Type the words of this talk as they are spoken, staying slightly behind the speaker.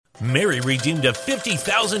Mary redeemed a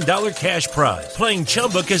 $50,000 cash prize playing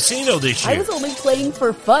Chumba Casino this year. I was only playing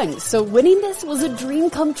for fun, so winning this was a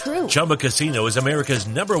dream come true. Chumba Casino is America's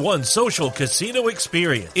 #1 social casino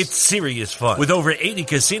experience. It's serious fun. With over 80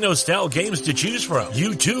 casino-style games to choose from,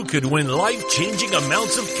 you too could win life-changing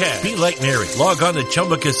amounts of cash. Be like Mary. Log on to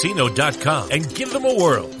ChumbaCasino.com and give them a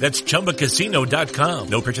whirl. That's ChumbaCasino.com.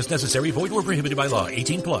 No purchase necessary. Void where prohibited by law.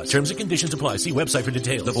 18+. Terms and conditions apply. See website for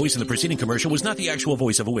details. The voice in the preceding commercial was not the actual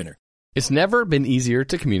voice of a winner. It's never been easier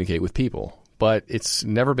to communicate with people, but it's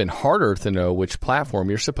never been harder to know which platform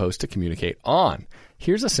you're supposed to communicate on.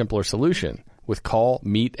 Here's a simpler solution. With call,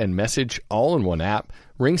 meet, and message all in one app,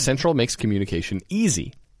 RingCentral makes communication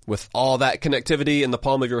easy. With all that connectivity in the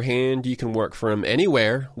palm of your hand, you can work from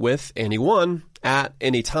anywhere with anyone at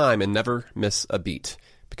any time and never miss a beat.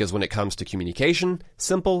 Because when it comes to communication,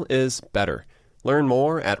 simple is better. Learn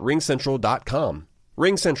more at ringcentral.com.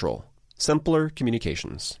 RingCentral. Simpler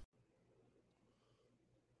communications.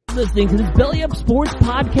 Listening to this Belly Up Sports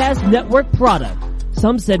Podcast Network product.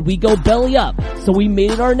 Some said we go belly up, so we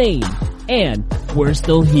made it our name. And we're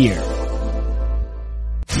still here.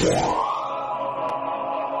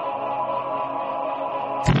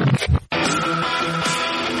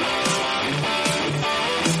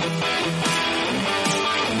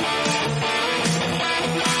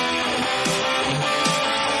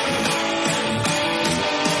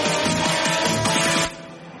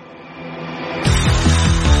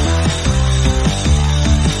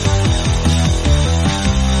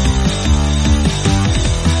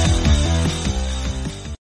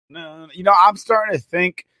 You know, I'm starting to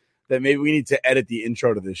think that maybe we need to edit the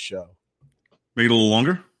intro to this show. Make it a little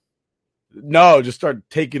longer? No, just start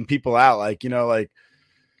taking people out. Like, you know, like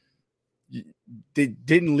they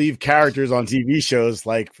didn't leave characters on TV shows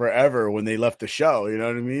like forever when they left the show. You know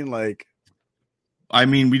what I mean? Like, I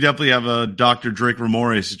mean, we definitely have a Dr. Drake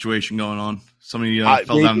Ramore situation going on. Somebody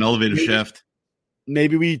fell down an elevator shaft.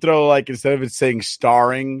 Maybe we throw, like, instead of it saying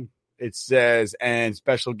starring, it says and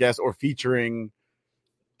special guest or featuring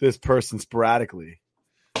this person sporadically.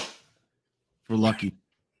 We're lucky.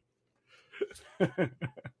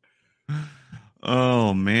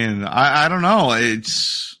 Oh man, I don't know.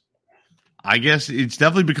 I guess it's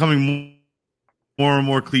definitely becoming more and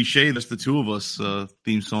more cliche. That's the two of us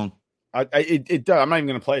theme song. It does. I'm not even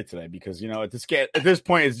going to play it today because, you know, at this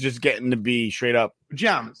point it's just getting to be straight up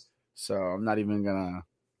pajamas. So I'm not gonna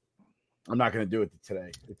do it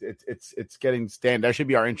today. It's getting standard. That should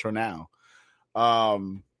be our intro now.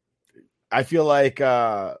 I feel like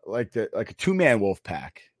a 2-man wolf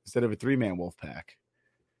pack instead of a 3-man wolf pack.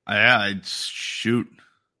 Yeah, shoot.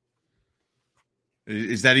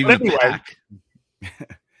 Is that even a pack?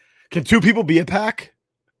 Can 2 people be a pack?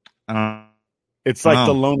 It's like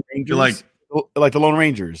the Lone Rangers. Like the Lone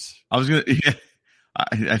Rangers. Yeah.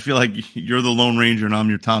 I feel like you're the Lone Ranger and I'm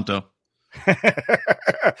your Tonto.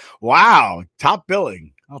 Wow, top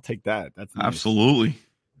billing. I'll take that. That's nice. Absolutely.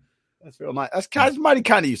 That's real nice. That's mighty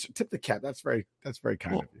kind of you. Tip the cap. That's very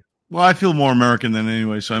kind of you. Well, I feel more American than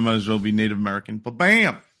anyway, so I might as well be Native American. But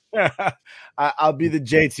bam, I'll be the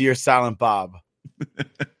J to your Silent Bob.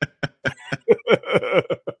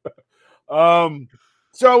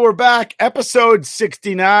 So we're back, episode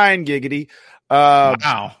 69. Giggity.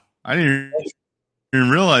 Wow, I didn't even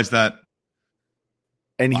realize that.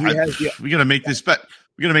 And we gotta make this.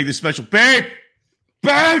 We gotta make this special, babe.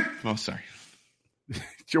 Oh, sorry.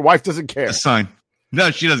 Your wife doesn't care. A sign. No,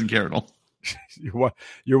 she doesn't care at all.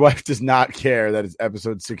 Your wife does not care that it's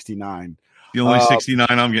episode 69. The only 69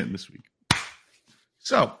 I'm getting this week.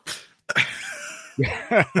 So,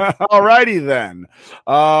 alrighty then.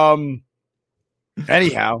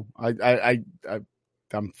 Anyhow,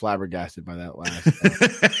 I'm flabbergasted by that last.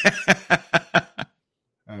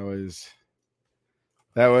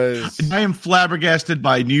 That was. I am flabbergasted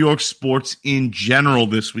by New York sports in general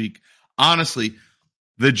this week. Honestly.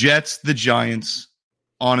 The Jets, the Giants,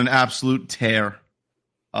 on an absolute tear.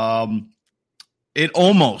 It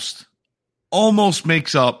almost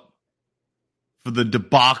makes up for the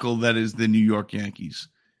debacle that is the New York Yankees.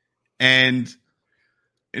 And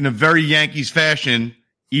in a very Yankees fashion,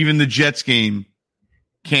 even the Jets game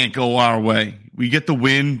can't go our way. We get the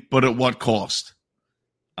win, but at what cost?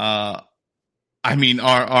 I mean,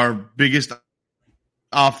 our biggest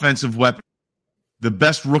offensive weapon, the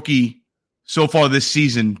best rookie so far this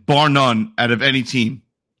season, bar none, out of any team.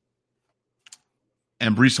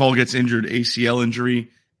 And Breece Hall gets injured, ACL injury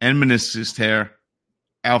and meniscus tear,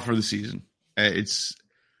 out for the season. I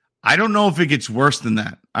don't know if it gets worse than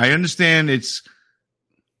that. I understand it's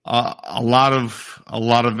a lot of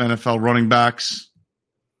NFL running backs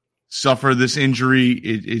suffer this injury.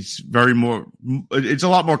 It's a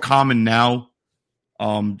lot more common now.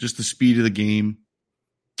 Just the speed of the game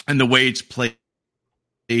and the way it's played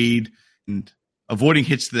and avoiding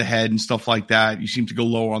hits to the head and stuff like that. You seem to go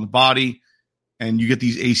lower on the body and you get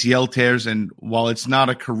these ACL tears. And while it's not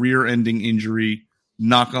a career-ending injury,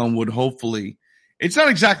 knock on wood, hopefully, it's not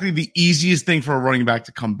exactly the easiest thing for a running back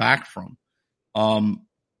to come back from.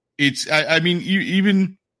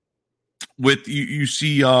 Even with you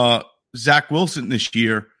see Zach Wilson this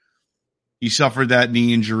year, he suffered that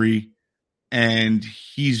knee injury, and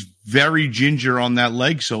he's very ginger on that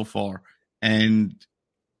leg so far. And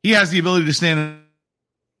he has the ability to stand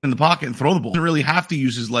in the pocket and throw the ball. He doesn't really have to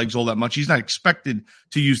use his legs all that much. He's not expected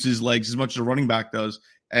to use his legs as much as a running back does.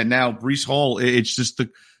 And now Breece Hall, it's just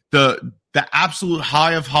the absolute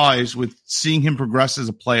high of highs with seeing him progress as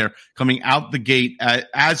a player, coming out the gate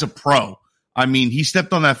as a pro. I mean, he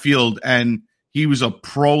stepped on that field and he was a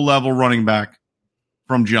pro-level running back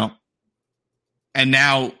from jump. And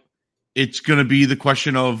now it's going to be the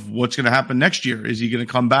question of what's going to happen next year. Is he going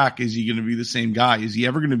to come back? Is he going to be the same guy? Is he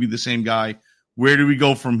ever going to be the same guy? Where do we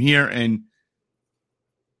go from here? And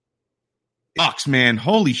sucks, man.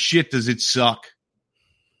 Holy shit, does it suck.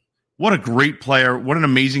 What a great player. What an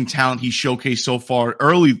amazing talent he showcased so far,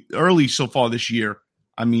 early so far this year.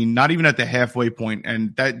 I mean, not even at the halfway point.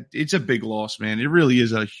 And it's a big loss, man. It really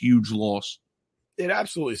is a huge loss. It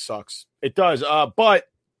absolutely sucks. It does. But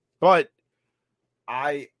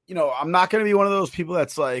I'm not going to be one of those people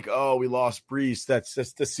that's like, oh, we lost Breece. That's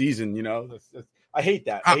just the season, I hate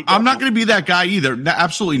that. I'm not going to be that guy either. No,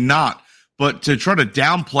 absolutely not. But to try to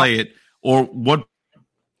downplay it or what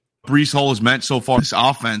Breece Hall has meant so far in this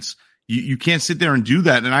offense, you can't sit there and do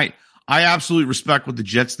that. And I absolutely respect what the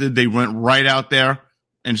Jets did. They went right out there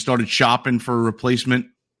and started shopping for a replacement.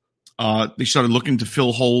 They started looking to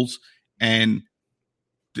fill holes. And,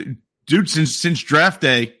 dude, since draft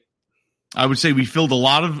day, I would say we filled a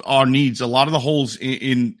lot of our needs, a lot of the holes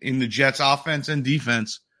in the Jets offense and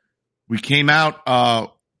defense. We came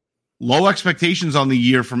out low expectations on the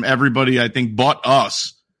year from everybody, I think, but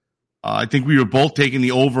us. I think we were both taking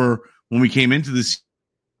the over when we came into this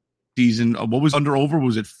season. What was under over?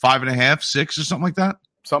 Was it 5.5, 6 or something like that?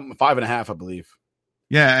 Something 5.5, I believe.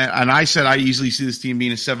 Yeah, and I said I easily see this team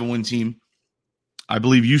being a 7-win team. I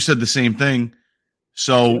believe you said the same thing.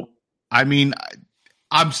 So, I mean,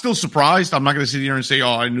 I'm still surprised. I'm not going to sit here and say,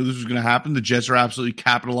 oh, I knew this was going to happen. The Jets are absolutely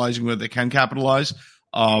capitalizing where they can capitalize.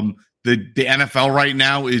 The NFL right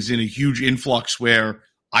now is in a huge influx where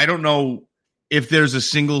I don't know if there's a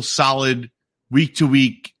single solid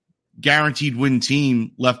week-to-week guaranteed win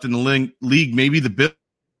team left in the league. Maybe the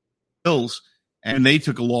Bills, and they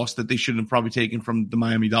took a loss that they shouldn't have probably taken from the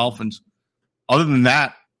Miami Dolphins. Other than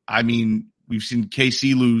that, I mean, we've seen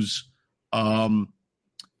KC lose.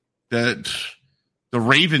 The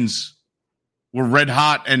Ravens were red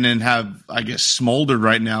hot and then have, I guess, smoldered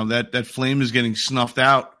right now. That flame is getting snuffed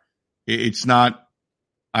out. It's not.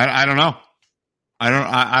 I don't know.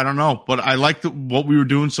 I don't know. But I like what we were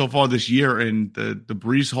doing so far this year, and the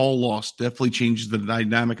Breece Hall loss definitely changes the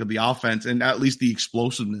dynamic of the offense and at least the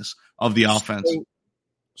explosiveness of the offense.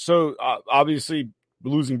 So obviously,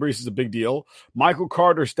 losing Breece is a big deal. Michael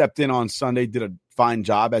Carter stepped in on Sunday, did a fine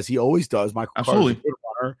job as he always does. Michael Carter's a good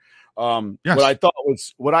runner. Yes.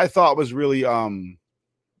 What I thought was really I don't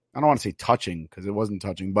want to say touching because it wasn't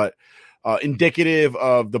touching, but indicative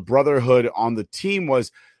of the brotherhood on the team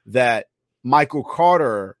was that Michael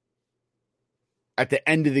Carter at the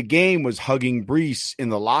end of the game was hugging Breece in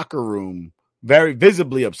the locker room, very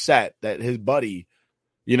visibly upset that his buddy,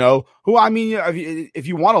 who, I mean, if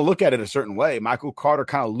you want to look at it a certain way, Michael Carter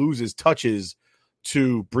kind of loses touches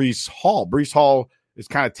to Breece Hall. Breece Hall is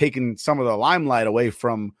kind of taking some of the limelight away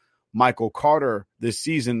from Michael Carter this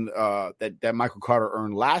season that Michael Carter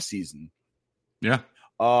earned last season. Yeah.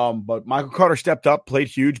 But Michael Carter stepped up, played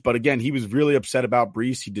huge. But again, he was really upset about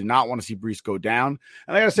Breece. He did not want to see Breece go down.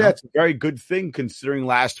 And I got to say, that's a very good thing considering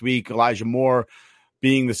last week, Elijah Moore,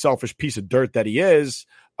 being the selfish piece of dirt that he is,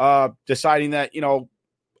 deciding that,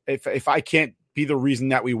 if I can't be the reason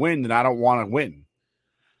that we win, then I don't want to win.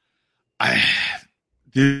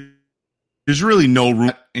 There's really no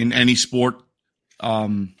room in any sport.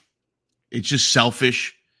 It's just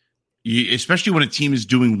selfish. Especially when a team is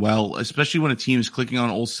doing well, especially when a team is clicking on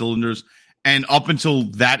all cylinders. And up until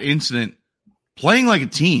that incident, playing like a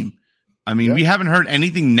team. I mean, we haven't heard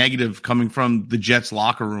anything negative coming from the Jets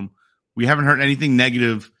locker room. We haven't heard anything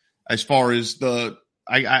negative as far as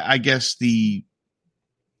I guess the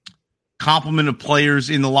complement of players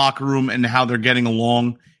in the locker room and how they're getting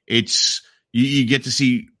along. It's you get to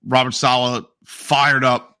see Robert Saleh fired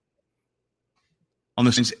up on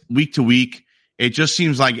this week to week. It just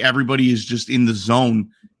seems like everybody is just in the zone,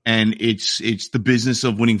 and it's the business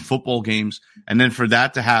of winning football games. And then for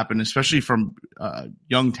that to happen, especially from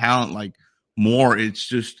young talent like Moore, it's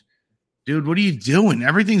just, dude, what are you doing?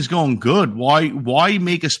 Everything's going good. Why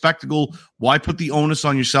make a spectacle? Why put the onus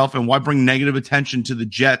on yourself, and why bring negative attention to the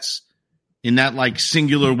Jets in that like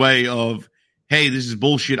singular way of, hey, this is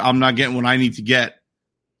bullshit. I'm not getting what I need to get.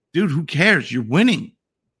 Dude, who cares? You're winning.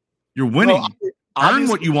 You're winning. Earn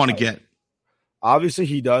what you want to get. Obviously,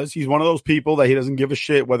 he does. He's one of those people that he doesn't give a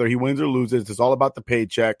shit whether he wins or loses. It's all about the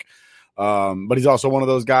paycheck. But he's also one of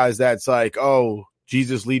those guys that's like, oh,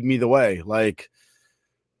 Jesus, lead me the way. Like,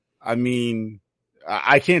 I mean,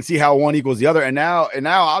 I can't see how one equals the other. And now,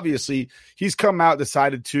 obviously, he's come out,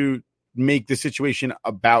 decided to make the situation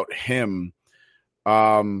about him.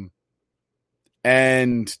 And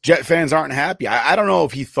Jet fans aren't happy. I don't know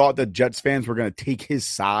if he thought that Jets fans were going to take his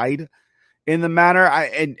side in the matter.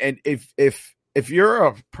 And if you're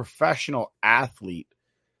a professional athlete,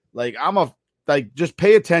 just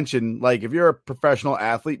pay attention. Like, if you're a professional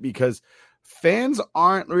athlete, because fans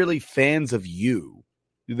aren't really fans of you.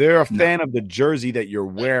 They're a fan of the jersey that you're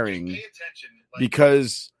wearing,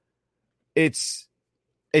 because it's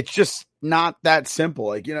just not that simple.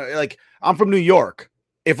 Like, you know, like, I'm from New York.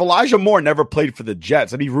 If Elijah Moore never played for the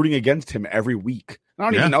Jets, I'd be rooting against him every week. I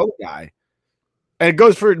don't even know the guy. And it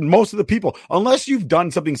goes for most of the people. Unless you've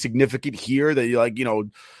done something significant here that you like, you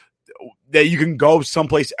know, that you can go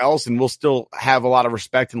someplace else and we'll still have a lot of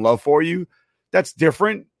respect and love for you. That's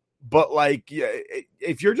different. But like,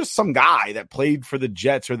 if you're just some guy that played for the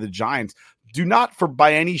Jets or the Giants, do not,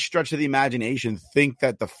 by any stretch of the imagination, think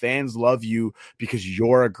that the fans love you because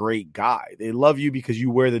you're a great guy. They love you because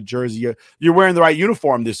you wear the jersey. You're wearing the right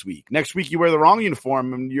uniform this week. Next week, you wear the wrong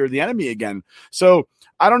uniform and you're the enemy again. So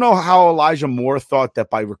I don't know how Elijah Moore thought that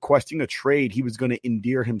by requesting a trade, he was going to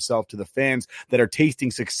endear himself to the fans that are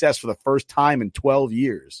tasting success for the first time in 12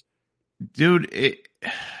 years. Dude,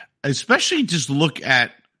 especially just look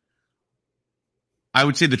at, I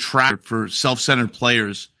would say, the track for self-centered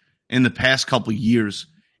players in the past couple of years.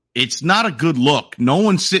 It's not a good look. No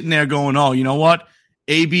one's sitting there going, oh, you know what?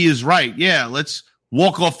 AB is right. Yeah, let's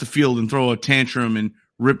walk off the field and throw a tantrum and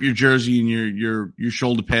rip your jersey and your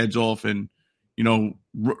shoulder pads off and, you know,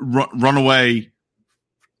 run away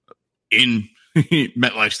in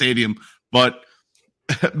MetLife Stadium. But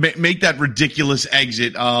make that ridiculous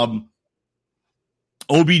exit.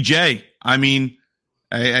 OBJ, I mean,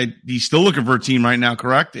 he's still looking for a team right now,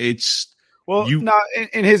 correct? In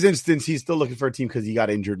his instance, he's still looking for a team because he got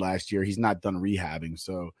injured last year. He's not done rehabbing,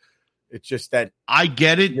 so it's just that I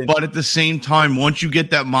get it. But at the same time, once you get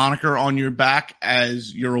that moniker on your back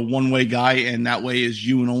as you're a one-way guy, and that way is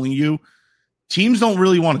you and only you, teams don't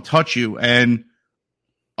really want to touch you. And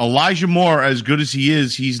Elijah Moore, as good as he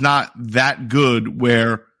is, he's not that good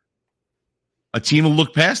where a team will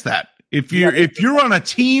look past that. If you're on a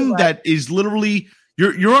team that is literally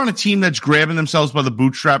you're on a team that's grabbing themselves by the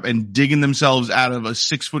bootstrap and digging themselves out of a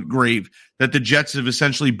 6-foot grave that the Jets have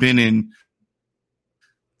essentially been in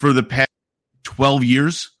for the past 12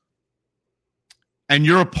 years, and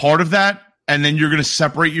you're a part of that, and then you're going to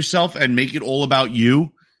separate yourself and make it all about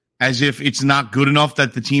you, as if it's not good enough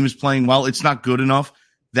that the team is playing well. It's not good enough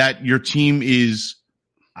that your team is,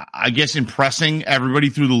 I guess, impressing everybody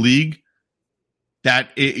through the league,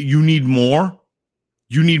 you need more.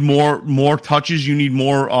 You need more touches. You need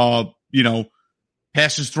more,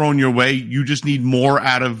 passes thrown your way. You just need more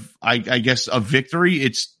out of, I guess, a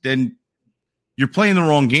victory. Then you're playing the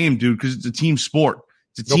wrong game, dude, because it's a team sport.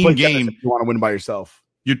 It's a team game. If you want to win by yourself.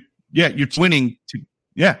 You're winning.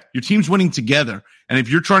 Your team's winning together. And if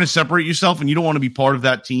you're trying to separate yourself and you don't want to be part of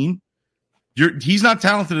that team, he's not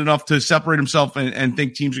talented enough to separate himself and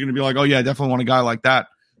think teams are going to be like, oh yeah, I definitely want a guy like that.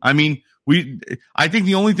 I mean, I think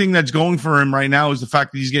the only thing that's going for him right now is the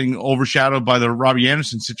fact that he's getting overshadowed by the Robbie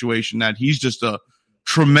Anderson situation, that he's just a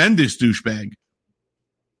tremendous douchebag.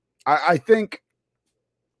 I think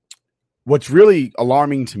what's really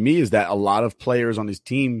alarming to me is that a lot of players on his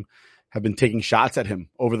team have been taking shots at him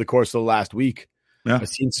over the course of the last week. Yeah. I've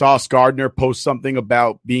seen Sauce Gardner post something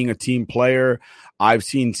about being a team player. I've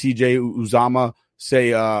seen CJ Uzama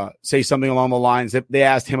say something along the lines that they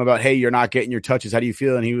asked him about, hey, you're not getting your touches. How do you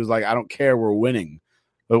feel? And he was like, I don't care. We're winning.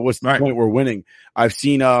 But what's the point? We're winning. I've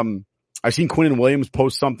seen Quinnen Williams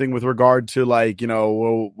post something with regard to like,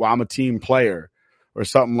 well, I'm a team player or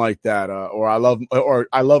something like that. Or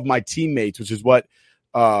I love my teammates, which is what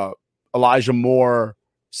Elijah Moore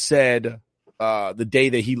said the day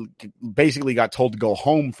that he basically got told to go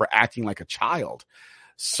home for acting like a child.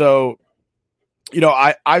 So,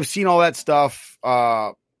 I've seen all that stuff.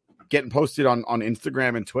 getting posted on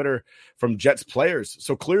Instagram and Twitter from Jets players.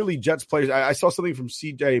 So clearly Jets players, I saw something from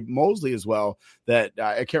CJ Mosley as well that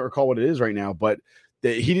I can't recall what it is right now, but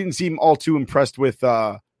he didn't seem all too impressed with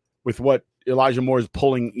what Elijah Moore is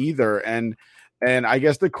pulling either. And I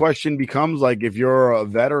guess the question becomes, like, if you're a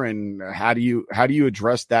veteran, how do you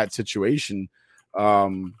address that situation?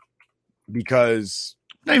 Because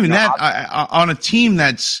not even that, on a team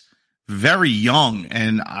that's very young,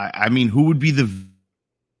 and I mean, who would be the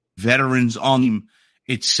veterans on team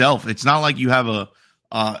itself? It's not like you have a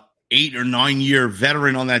 8 or 9 year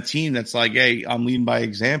veteran on that team that's like, hey, I'm leading by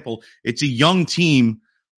example. It's a young team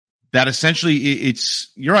that essentially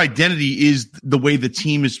it's your identity is the way the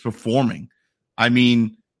team is performing. I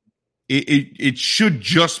mean, it should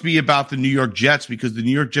just be about the New York Jets, because the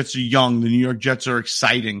New York Jets are young. The New York Jets are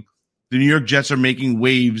exciting. The New York Jets are making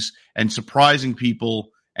waves and surprising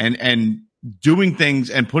people and doing things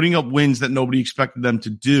and putting up wins that nobody expected them to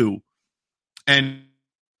do. And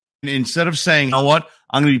instead of saying, you know what,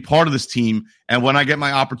 I'm going to be part of this team, and when I get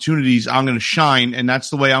my opportunities, I'm going to shine, and that's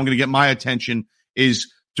the way I'm going to get my attention,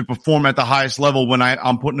 is to perform at the highest level when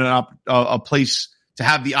I'm put in a place to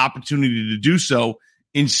have the opportunity to do so.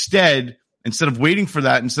 Instead of waiting for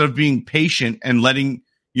that, instead of being patient and letting,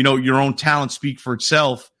 your own talent speak for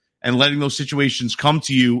itself and letting those situations come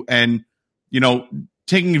to you and,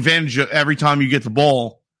 taking advantage of every time you get the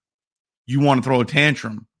ball, you want to throw a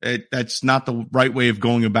tantrum. That's not the right way of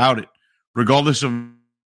going about it, regardless of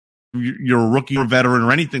you're a rookie or a veteran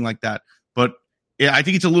or anything like that. But I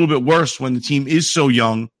think it's a little bit worse when the team is so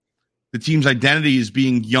young. The team's identity is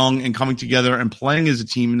being young and coming together and playing as a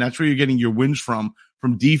team, and that's where you're getting your wins from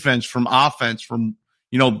defense, from offense, from,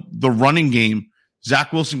 the running game.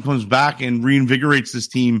 Zach Wilson comes back and reinvigorates this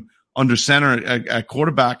team under center at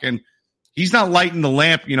quarterback, and he's not lighting the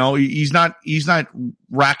lamp. He's not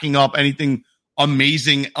racking up anything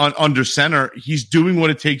amazing under center. He's doing what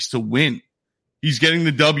it takes to win. He's getting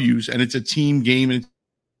the W's, and it's a team game, and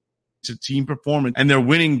it's a team performance, and they're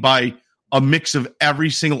winning by a mix of every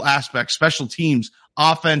single aspect: special teams,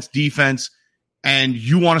 offense, defense. And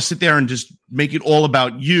you want to sit there and just make it all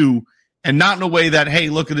about you, and not in a way that, hey,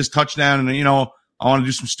 look at this touchdown, and I want to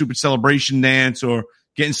do some stupid celebration dance or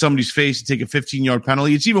get in somebody's face and take a 15-yard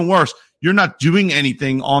penalty. It's even worse. You're not doing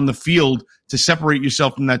anything on the field to separate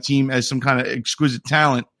yourself from that team as some kind of exquisite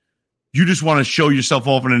talent. You just want to show yourself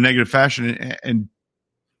off in a negative fashion and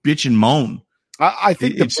bitch and moan. I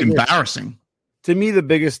think it's embarrassing. To me, the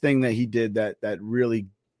biggest thing that he did that really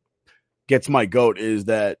gets my goat is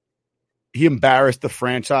that he embarrassed the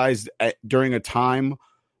franchise during a time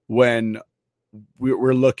when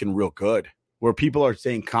we're looking real good, where people are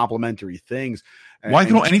saying complimentary things. Why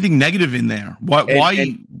throw anything negative in there? Why?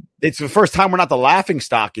 And it's the first time we're not the laughing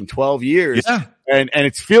stock in 12 years. Yeah. And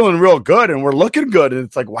it's feeling real good, and we're looking good. And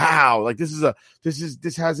it's like, wow, like this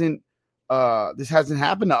hasn't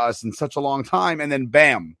happened to us in such a long time. And then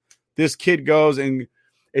bam, this kid goes and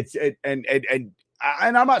and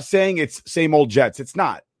I'm not saying it's same old Jets. It's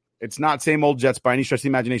not same old Jets by any stretch of the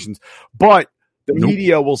imaginations, but the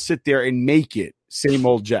media will sit there and make it same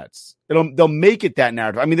old Jets. They'll make it that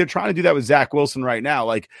narrative. I mean, they're trying to do that with Zach Wilson right now.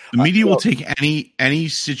 Like the media will take any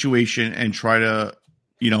situation and try to,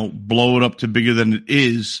 blow it up to bigger than it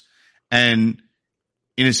is. And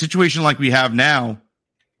in a situation like we have now,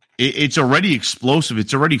 it's already explosive.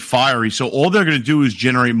 It's already fiery. So all they're going to do is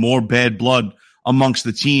generate more bad blood amongst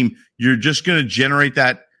the team. You're just going to generate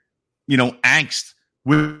that, angst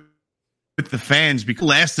with the fans, because the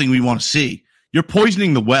last thing we want to see. You're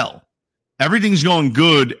poisoning the well. Everything's going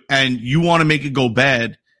good, and you want to make it go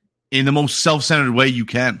bad in the most self-centered way you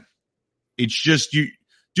can. It's just you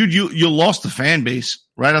lost the fan base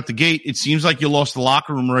right out the gate. It seems like you lost the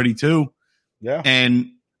locker room already too. Yeah,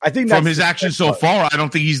 and I think from his actions so far, I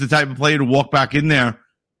don't think he's the type of player to walk back in there,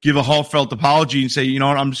 give a heartfelt apology, and say, you know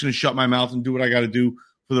what, I'm just going to shut my mouth and do what I got to do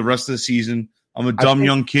for the rest of the season. I'm a dumb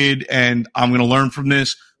young kid, and I'm going to learn from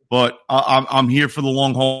this. But I'm here for the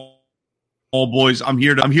long haul, boys. I'm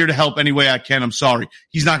here to help any way I can. I'm sorry.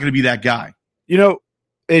 He's not going to be that guy.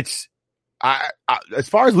 It's as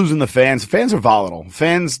far as losing the fans are volatile.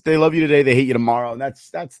 Fans, they love you today, they hate you tomorrow, and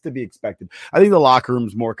that's to be expected. I think the locker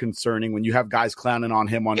room's more concerning when you have guys clowning on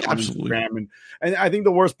him on Instagram, and I think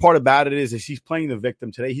the worst part about it is he's playing the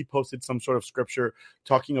victim. Today he posted some sort of scripture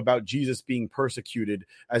talking about Jesus being persecuted,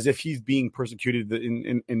 as if he's being persecuted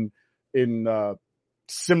in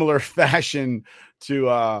similar fashion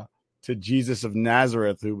to Jesus of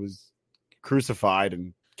Nazareth, who was crucified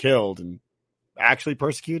and killed and actually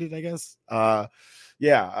persecuted, I guess.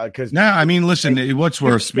 Because I mean, listen, what's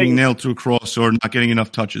worse, being nailed to a cross or not getting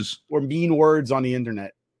enough touches, or mean words on the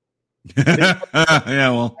internet? Yeah,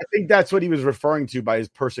 well, I think that's what he was referring to by his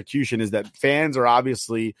persecution, is that fans are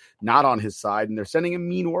obviously not on his side and they're sending him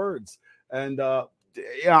mean words. And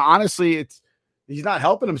honestly, he's not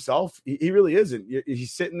helping himself. He really isn't.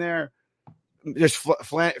 He's sitting there just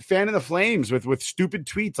fanning the flames with stupid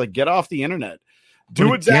tweets. Like, get off the internet.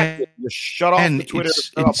 Do exactly. Just shut off the Twitter.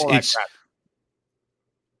 Shut off all that crap.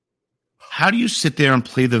 How do you sit there and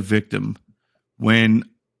play the victim when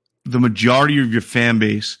the majority of your fan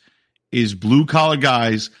base is blue-collar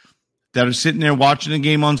guys that are sitting there watching a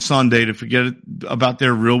game on Sunday to forget about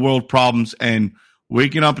their real-world problems and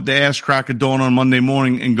waking up at the ass crack of dawn on Monday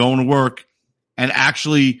morning and going to work and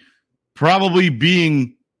actually probably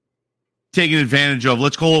being taken advantage of?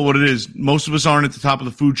 Let's call it what it is. Most of us aren't at the top of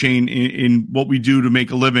the food chain in what we do to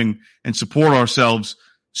make a living and support ourselves.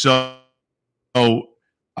 So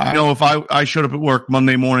I know if I showed up at work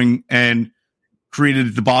Monday morning and created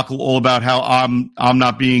a debacle all about how I'm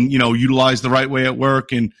not being, utilized the right way at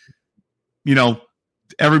work, and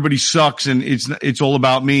everybody sucks and it's all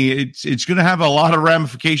about me. It's going to have a lot of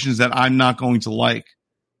ramifications that I'm not going to like.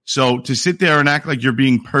 So to sit there and act like you're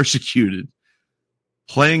being persecuted,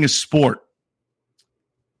 playing a sport,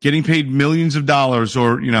 getting paid millions of dollars,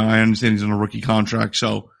 or I understand he's on a rookie contract,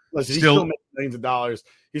 so listen, he's still making millions of dollars.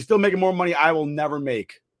 He's still making more money I will never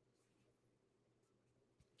make.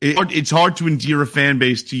 It's hard to endear a fan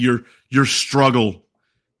base to your struggle,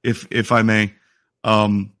 if I may,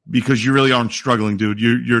 because you really aren't struggling, dude.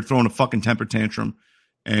 You're throwing a fucking temper tantrum,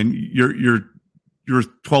 and you're a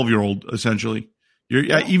 12-year-old essentially.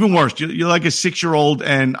 You're even worse. You're like a 6-year-old,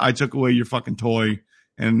 and I took away your fucking toy,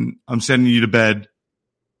 and I'm sending you to bed.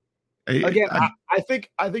 I think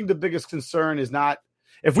the biggest concern is not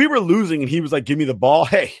if we were losing and he was like, "Give me the ball."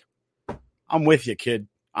 Hey, I'm with you, kid.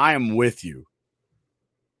 I am with you.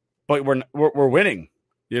 But we're winning,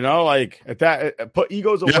 like at that, put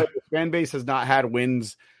egos away. Yeah. The fan base has not had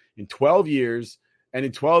wins in 12 years. And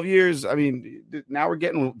in 12 years, I mean, now we're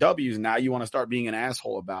getting W's. Now you want to start being an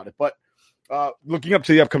asshole about it. But looking up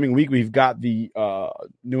to the upcoming week, we've got the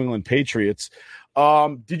New England Patriots.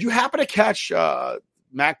 Did you happen to catch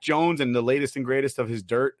Mac Jones and the latest and greatest of his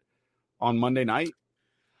dirt on Monday night?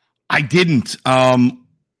 I didn't.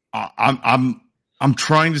 I'm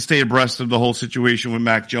trying to stay abreast of the whole situation with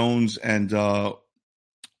Mac Jones and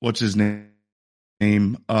what's his name?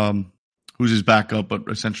 Who's his backup, but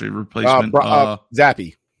essentially a replacement?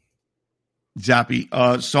 Zappy.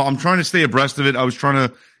 So I'm trying to stay abreast of it. I was trying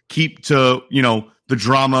to keep to the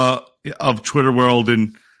drama of Twitter world,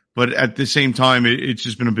 but at the same time, it's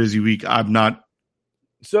just been a busy week. I'm not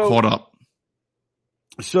caught up.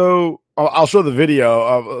 So I'll show the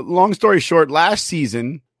video. Long story short, last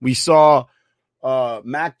season we saw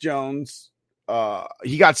Mac Jones,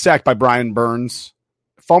 he got sacked by Brian Burns,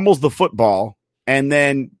 fumbles the football, and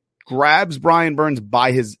then grabs Brian Burns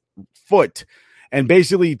by his foot and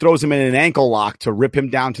basically throws him in an ankle lock to rip him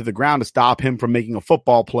down to the ground to stop him from making a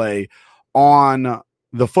football play on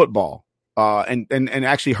the football, and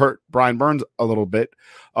actually hurt Brian Burns a little bit.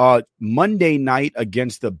 Monday night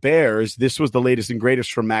against the Bears, this was the latest and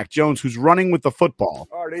greatest from Mac Jones, who's running with the football.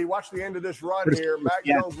 All right, watch the end of this run here. Mac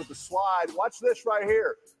Jones with the slide. Watch this right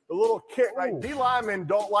here. The little kick, right? D linemen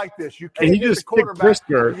don't like this. You can't get the quarterback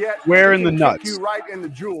where in the nuts. You right in the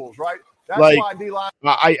jewels, right? That's like, why D line.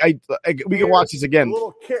 We can watch this again.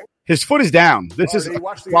 His foot is down. This is a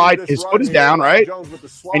slide. His foot is down, right?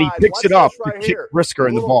 And he picks it up to kick Brisker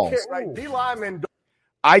in the balls. D linemen.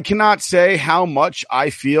 I cannot say how much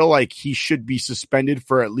I feel like he should be suspended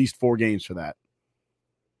for at least 4 games for that.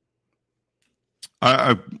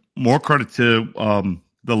 More credit to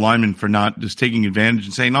the lineman for not just taking advantage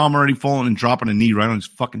and saying, "No, I'm already falling," and dropping a knee right on his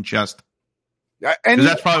fucking chest. And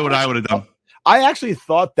that's probably what I would have done. I actually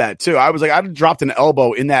thought that too. I was like, I'd have dropped an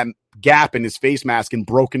elbow in that gap in his face mask and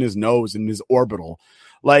broken his nose and his orbital.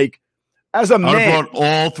 Like, as a man, I would have brought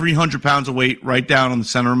all 300 pounds of weight right down on the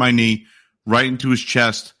center of my knee, right into his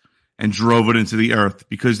chest, and drove it into the earth,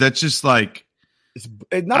 because that's just like, it's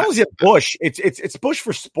not only is it Bush, it's Bush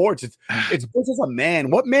for sports. It's Bush as a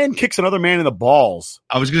man. What man kicks another man in the balls?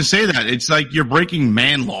 I was going to say that. It's like you're breaking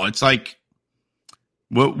man law. It's like,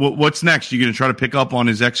 what's next? You going to try to pick up on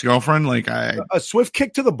his ex-girlfriend? Like, a swift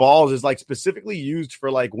kick to the balls is like specifically used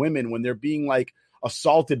for like women when they're being like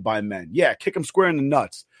assaulted by men. Yeah, kick them square in the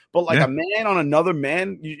nuts. But like a man on another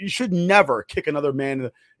man, you should never kick another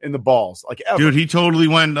man in the balls. Like, ever. Dude, he totally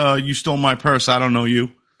went, "You stole my purse. I don't know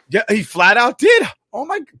you." Yeah, he flat out did. Oh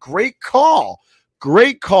my, great call.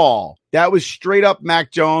 Great call. That was straight up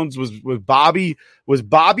Mac Jones was Bobby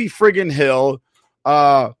friggin' Hill.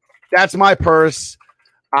 That's my purse.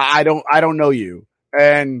 I don't know you.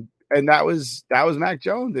 And and that was Mac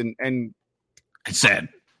Jones, and it's sad.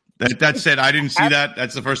 That said, I didn't see that.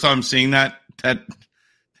 That's the first time I'm seeing that. That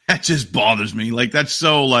just bothers me. Like, that's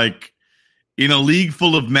so, like, in a league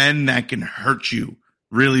full of men, that can hurt you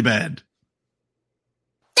really bad.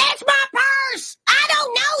 That's my purse. I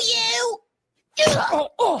don't know you.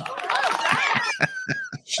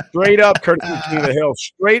 Straight up, courtesy King of the Hill.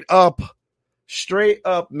 Straight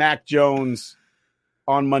up, Mac Jones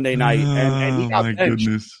on Monday night, and he got benched.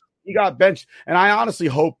 Goodness. He got benched, and I honestly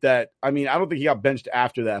hope that. I mean, I don't think he got benched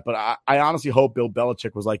after that, but I honestly hope Bill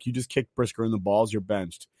Belichick was like, "You just kicked Brisker in the balls. You're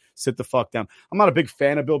benched. Sit the fuck down." I'm not a big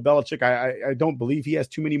fan of Bill Belichick. I don't believe he has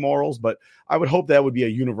too many morals, but I would hope that would be a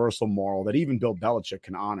universal moral that even Bill Belichick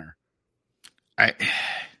can honor.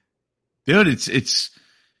 Dude, it's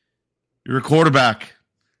you're a quarterback.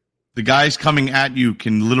 The guys coming at you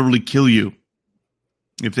can literally kill you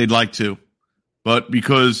if they'd like to, but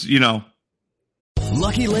because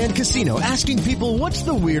Lucky Land Casino, asking people, what's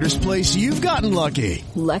the weirdest place you've gotten lucky?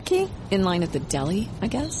 Lucky? In line at the deli, I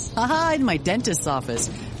guess? Aha, in my dentist's office.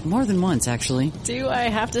 More than once, actually. Do I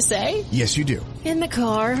have to say? Yes, you do. In the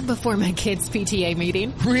car before my kids' PTA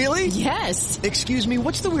meeting. Really? Yes. Excuse me,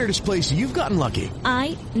 what's the weirdest place you've gotten lucky?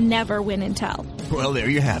 I never win and tell. Well, there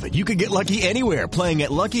you have it. You can get lucky anywhere, playing at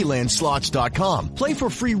LuckyLandSlots.com. Play for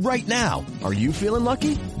free right now. Are you feeling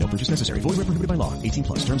lucky? No purchase necessary. Void where prohibited by law.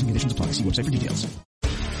 18+. Terms and conditions apply. See website for details.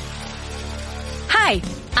 Hi,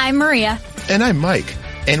 I'm Maria. And I'm Mike.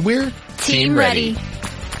 And we're Team Ready.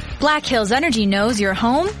 Black Hills Energy knows your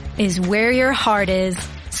home is where your heart is,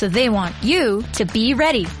 so they want you to be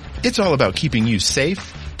ready. It's all about keeping you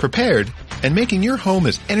safe, prepared, and making your home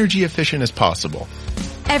as energy efficient as possible.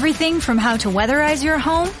 Everything from how to weatherize your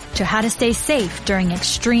home to how to stay safe during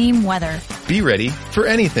extreme weather. Be ready for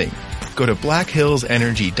anything. Go to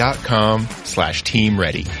blackhillsenergy.com/team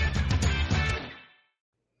ready.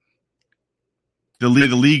 The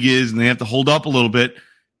league is, and they have to hold up a little bit.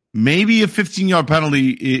 Maybe a 15-yard penalty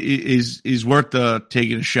is worth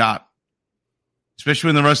taking a shot, especially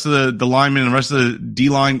when the rest of the linemen and the rest of the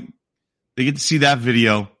D-line, they get to see that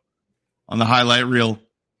video on the highlight reel.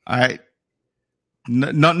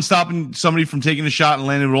 Nothing stopping somebody from taking a shot and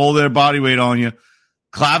landing with all their body weight on you.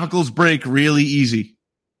 Clavicles break really easy.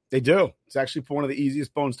 They do. It's actually one of the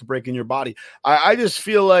easiest bones to break in your body. I just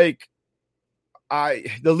feel like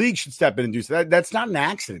the league should step in and do so. That's not an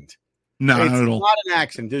accident. No, it's not at all. Not an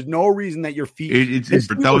accident. There's no reason that your feet.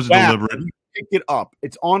 That was deliberate. He picked it up.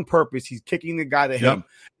 It's on purpose. He's kicking the guy to him.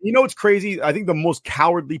 You know what's crazy? I think the most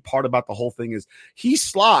cowardly part about the whole thing is he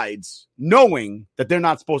slides knowing that they're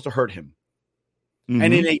not supposed to hurt him.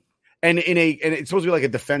 Mm-hmm. And it's supposed to be like a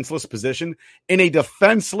defenseless position. In a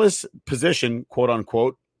defenseless position, quote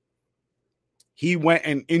unquote, he went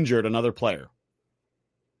and injured another player.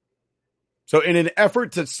 So in an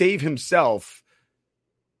effort to save himself,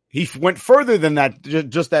 he went further than that,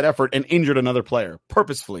 just that effort, and injured another player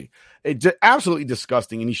purposefully. It's absolutely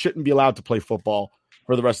disgusting, and he shouldn't be allowed to play football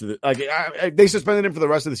for the rest of the. They suspended him for the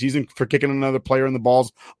rest of the season for kicking another player in the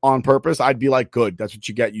balls on purpose. I'd be like, good, that's what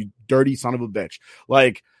you get, you dirty son of a bitch.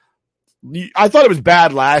 Like, I thought it was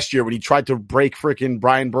bad last year when he tried to break freaking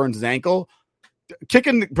Brian Burns' ankle.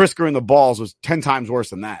 Kicking Brisker in the balls was 10 times worse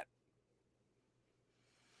than that.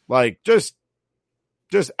 Like, just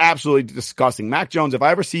absolutely disgusting. Mac Jones, if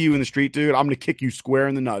I ever see you in the street, dude, I'm going to kick you square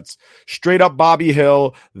in the nuts. Straight up Bobby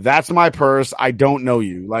Hill. That's my purse. I don't know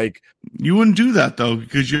you. Like, you wouldn't do that, though,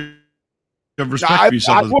 because you have respect for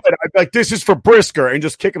yourself. I would. I'd be like, this is for Brisker, and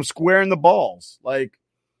just kick him square in the balls. Like,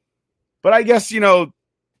 but I guess, didn't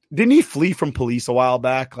he flee from police a while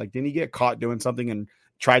back? Like, didn't he get caught doing something and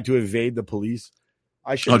tried to evade the police?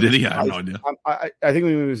 Did he? I have no idea. I think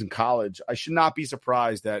when he was in college, I should not be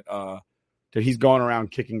surprised that he's going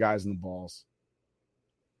around kicking guys in the balls.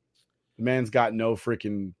 The man's got no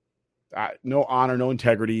freaking, no honor, no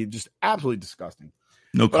integrity, just absolutely disgusting.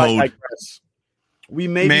 No code. We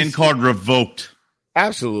may man card revoked.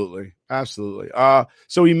 Absolutely. So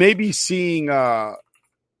we may be seeing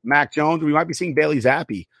Mac Jones. We might be seeing Bailey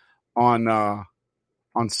Zappi on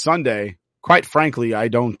Sunday. Quite frankly, I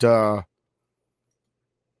don't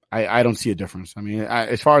see a difference. I mean,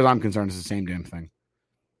 as far as I'm concerned, it's the same damn thing.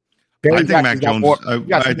 I think Mac Jones.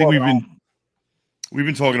 I think we've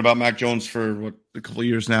been talking about Mac Jones for a couple of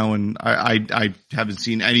years now, and I haven't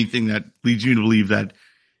seen anything that leads you to believe that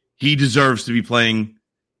he deserves to be playing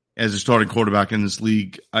as a starting quarterback in this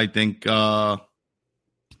league. I think,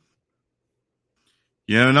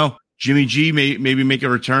 Jimmy G maybe make a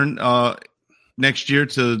return next year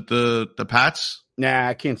to the Pats. Nah,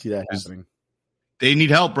 I can't see that happening. They need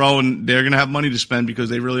help, bro, and they're gonna have money to spend because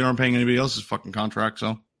they really aren't paying anybody else's fucking contract.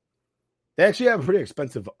 So. They actually have a pretty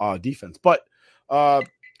expensive defense, but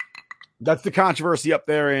that's the controversy up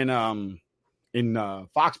there in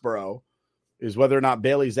Foxborough, is whether or not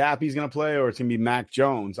Bailey Zappe's going to play or it's going to be Mac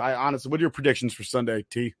Jones. I honestly, what are your predictions for Sunday,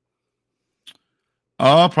 T?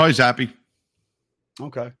 Probably Zappe.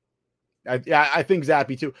 Okay. I think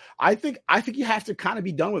Zappe too. I think you have to kind of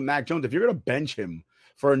be done with Mac Jones. If you're going to bench him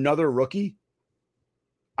for another rookie,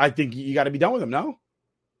 I think you got to be done with him, no?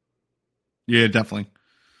 Yeah, definitely.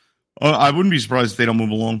 I wouldn't be surprised if they don't move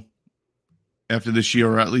along after this year,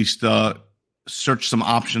 or at least search some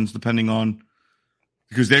options depending on,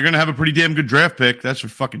 because they're going to have a pretty damn good draft pick. That's for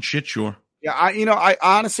fucking shit sure. Yeah, I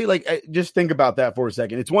honestly just think about that for a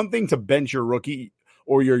second. It's one thing to bench your rookie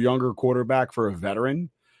or your younger quarterback for a veteran,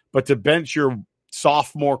 but to bench your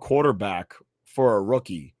sophomore quarterback for a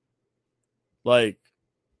rookie,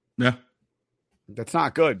 yeah, that's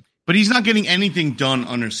not good. But he's not getting anything done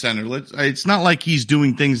under center. It's not like he's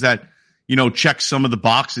doing things that, check some of the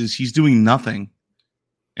boxes. He's doing nothing.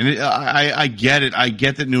 And I get it. I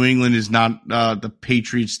get that New England is not the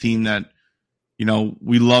Patriots team that,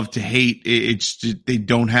 we love to hate. It's just, they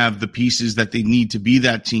don't have the pieces that they need to be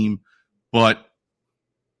that team. But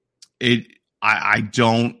I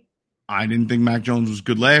didn't think Mac Jones was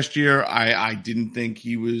good last year. I didn't think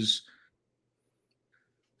he was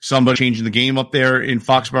somebody changing the game up there in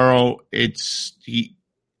Foxborough. He's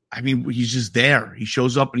just there. He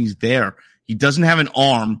shows up and he's there. He doesn't have an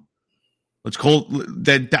arm. Let's call it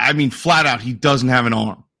that. Flat out, he doesn't have an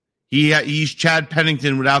arm. He's Chad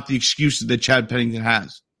Pennington without the excuses that Chad Pennington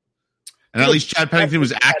has. And at least Chad Pennington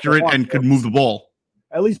was accurate and could move the ball.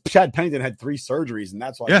 At least Chad Pennington had 3 surgeries, and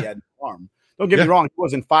that's why he had an arm. Don't get me wrong. He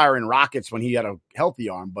wasn't firing rockets when he had a healthy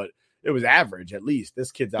arm, but it was average at least.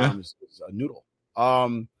 This kid's arm is a noodle.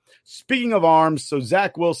 Speaking of arms, so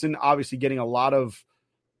Zach Wilson obviously getting a lot of,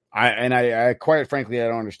 I quite frankly, I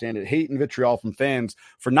don't understand it, hate and vitriol from fans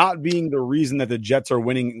for not being the reason that the Jets are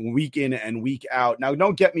winning week in and week out. Now,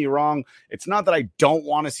 don't get me wrong. It's not that I don't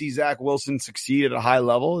want to see Zach Wilson succeed at a high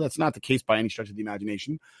level. That's not the case by any stretch of the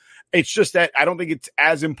imagination. It's just that I don't think it's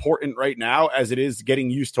as important right now as it is getting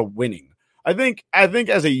used to winning. I think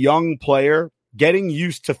as a young player, getting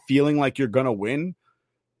used to feeling like you're going to win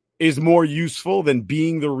is more useful than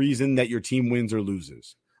being the reason that your team wins or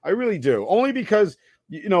loses. I really do. Only because,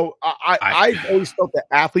 I've always felt that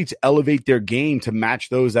athletes elevate their game to match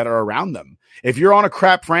those that are around them. If you're on a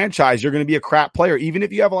crap franchise, you're going to be a crap player, even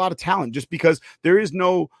if you have a lot of talent, just because there's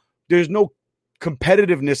no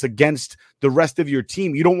competitiveness against the rest of your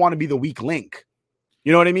team. You don't want to be the weak link.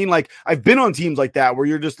 You know what I mean? Like, I've been on teams like that where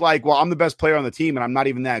you're just like, well, I'm the best player on the team and I'm not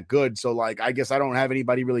even that good. So I guess I don't have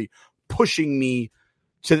anybody really pushing me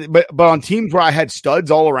to, but on teams where I had studs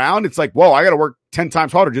all around, it's like, whoa, I got to work 10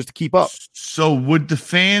 times harder just to keep up. So would the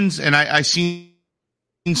fans, and I seen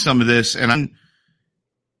some of this, and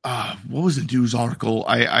what was the news article?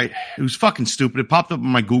 It was fucking stupid. It popped up on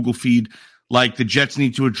my Google feed. Like, the Jets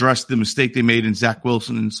need to address the mistake they made in Zach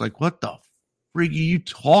Wilson. And it's like, what the frig are you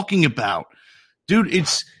talking about? Dude,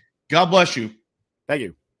 it's God bless you. Thank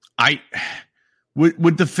you.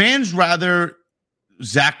 Would the fans rather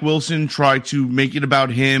Zach Wilson try to make it about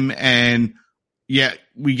him? And yeah,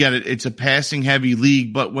 we get it. It's a passing heavy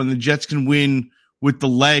league, but when the Jets can win with the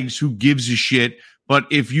legs, who gives a shit? But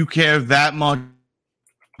if you care that much,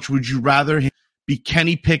 would you rather him be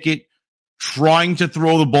Kenny Pickett trying to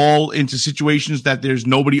throw the ball into situations that there's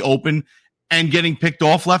nobody open and getting picked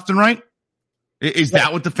off left and right? Is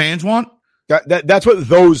that what the fans want? That's what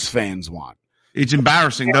those fans want. It's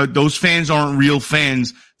embarrassing. Those fans aren't real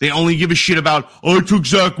fans. They only give a shit about, I took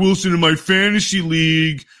Zach Wilson in my fantasy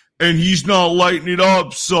league and he's not lighting it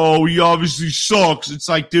up, so he obviously sucks. It's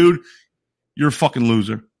like, dude, you're a fucking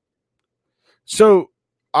loser. So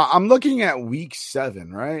I'm looking at week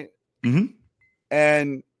 7, right? Mm-hmm.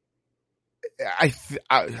 And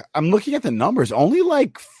I'm looking at the numbers. Only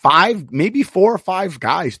like 5, maybe 4 or 5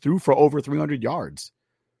 guys threw for over 300 yards.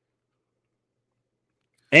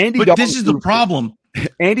 But Dalton, this is the problem.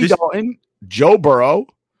 Dalton, Joe Burrow,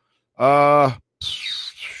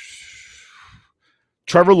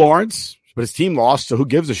 Trevor Lawrence, but his team lost, so who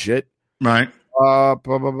gives a shit? Right.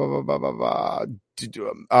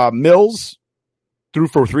 Mills threw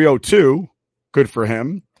for 302. Good for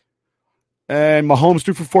him. And Mahomes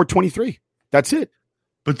threw for 423. That's it.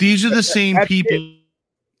 But these are the same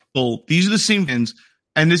people. These are the same fans.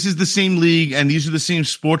 And this is the same league, and these are the same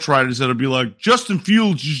sports writers that'll be like, Justin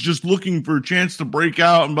Fields is just looking for a chance to break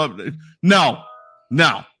out. And no,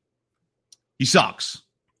 he sucks.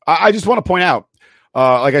 I just want to point out,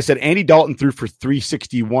 like I said, Andy Dalton threw for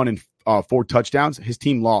 361 and 4 touchdowns. His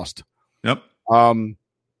team lost. Yep.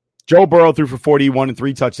 Joe Burrow threw for 41 and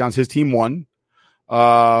 3 touchdowns. His team won.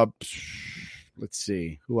 Let's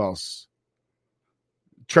see. Who else?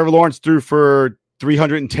 Trevor Lawrence threw for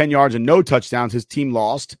 310 yards and no touchdowns. His team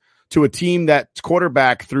lost to a team that's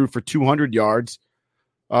quarterback threw for 200 yards.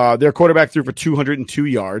 Their quarterback threw for 202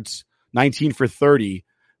 yards, 19 for 30,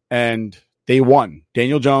 and they won.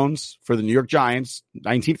 Daniel Jones for the New York Giants,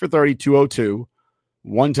 19 for 30, 202,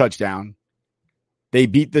 1 touchdown. They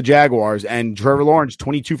beat the Jaguars, and Trevor Lawrence,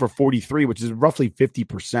 22 for 43, which is roughly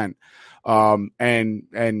 50%.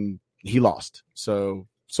 And he lost. So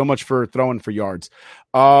much for throwing for yards.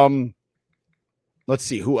 Let's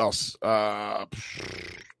see who else.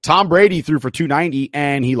 Tom Brady threw for 290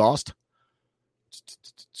 and he lost.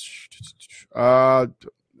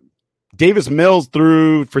 Davis Mills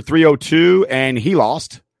threw for 302 and he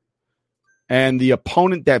lost. And the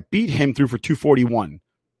opponent that beat him threw for 241.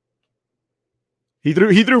 He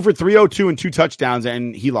threw for 302 and 2 touchdowns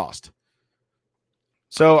and he lost.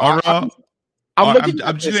 So I'm just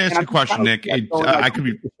going to ask you a question, Nick. I could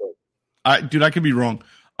be, I could be wrong.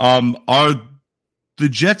 Are the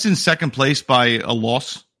Jets in second place by a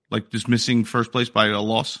loss? Like just missing first place by a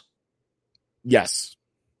loss? Yes.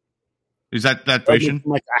 Is that vision?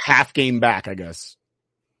 Like a half game back, I guess.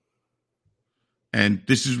 And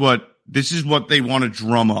this is what they want to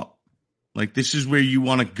drum up. Like this is where you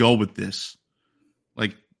want to go with this.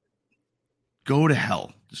 Like, go to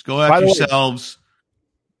hell. Just go after yourselves.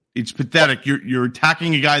 It's pathetic. You're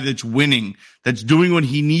attacking a guy that's winning, that's doing what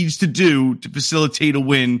he needs to do to facilitate a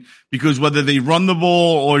win, because whether they run the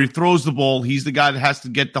ball or he throws the ball, he's the guy that has to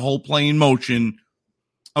get the whole play in motion.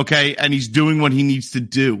 Okay. And he's doing what he needs to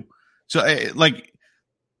do. So like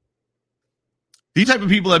these type of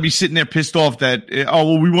people that be sitting there pissed off that,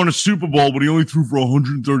 we won a Super Bowl, but he only threw for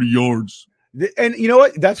 130 yards. And you know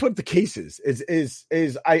what? That's what the case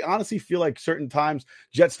is I honestly feel like certain times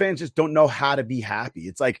Jets fans just don't know how to be happy.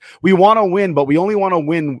 It's like, we want to win, but we only want to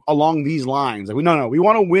win along these lines. Like, we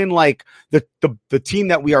want to win like the team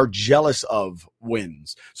that we are jealous of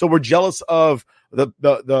wins. So we're jealous of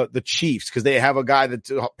the Chiefs because they have a guy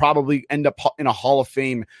that probably end up in a Hall of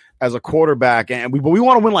Fame as a quarterback, but we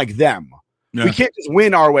want to win like them. Yeah. We can't just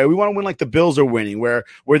win our way. We want to win like the Bills are winning, where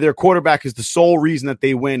their quarterback is the sole reason that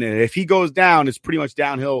they win. And if he goes down, it's pretty much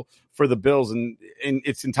downhill for the Bills in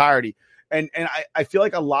its entirety. And I feel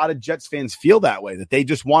like a lot of Jets fans feel that way, that they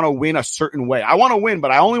just want to win a certain way. I want to win,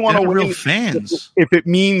 but I only want to win real fans if it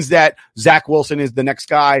means that Zach Wilson is the next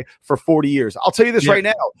guy for 40 years. I'll tell you this right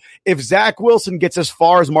now. If Zach Wilson gets as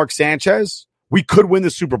far as Mark Sanchez, we could win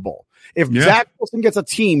the Super Bowl. If Zach Wilson gets a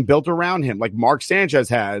team built around him like Mark Sanchez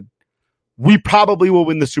had, we probably will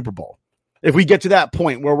win the Super Bowl. If we get to that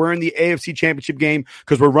point where we're in the AFC Championship game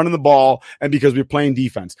because we're running the ball and because we're playing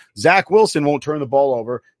defense. Zach Wilson won't turn the ball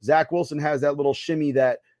over. Zach Wilson has that little shimmy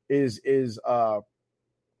that is he's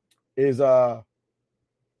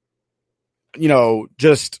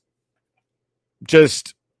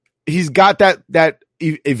got that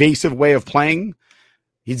evasive way of playing.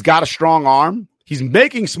 He's got a strong arm. He's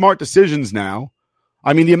making smart decisions now.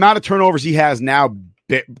 I mean, the amount of turnovers he has now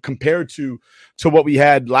compared to what we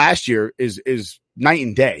had last year is night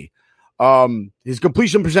and day. His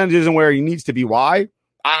completion percentage isn't where he needs to be. Why?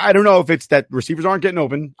 I don't know if it's that receivers aren't getting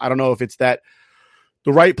open. I don't know if it's that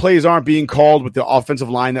the right plays aren't being called with the offensive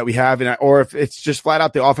line that we have, or if it's just flat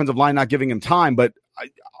out the offensive line not giving him time. But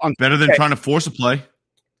better than trying to force a play.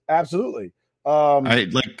 Absolutely.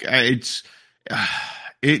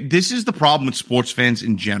 This is the problem with sports fans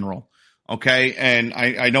in general. Okay. And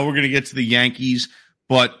I know we're going to get to the Yankees,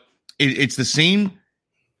 but it's the same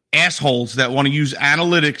assholes that want to use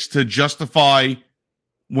analytics to justify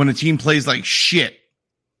when a team plays like shit.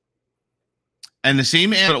 And the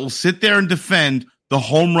same analyst will sit there and defend the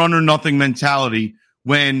home run or nothing mentality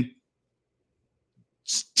when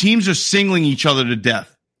teams are singling each other to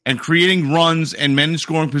death and creating runs and men in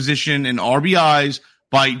scoring position and RBIs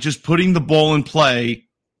by just putting the ball in play.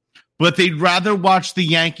 But they'd rather watch the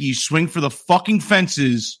Yankees swing for the fucking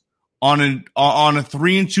fences on a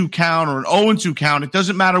 3-2 count or an 0-2 count. It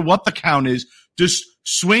doesn't matter what the count is. Just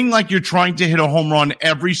swing like you're trying to hit a home run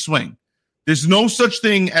every swing. There's no such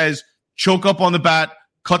thing as choke up on the bat,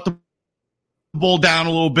 cut the ball down a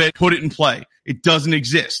little bit, put it in play. It doesn't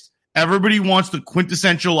exist. Everybody wants the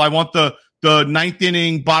quintessential. I want the ninth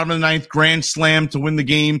inning, bottom of the ninth grand slam to win the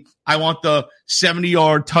game. I want the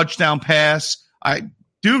 70-yard touchdown pass.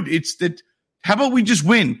 Dude, it's that. How about we just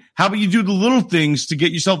win? How about you do the little things to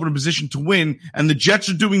get yourself in a position to win? And the Jets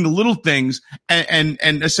are doing the little things and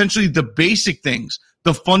essentially the basic things,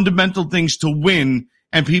 the fundamental things to win,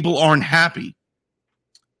 and people aren't happy.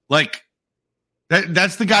 Like,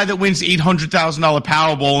 That's the guy that wins $800,000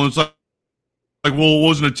 Powerball, and it's like, well, it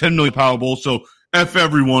wasn't a $10 million Powerball, so F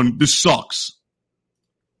everyone. This sucks.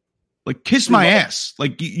 Like, kiss my ass.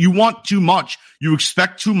 Like, you want too much. You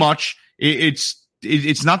expect too much. It's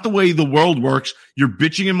not the way the world works. You're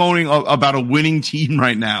bitching and moaning about a winning team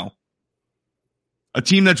right now. A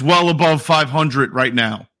team that's well above 500 right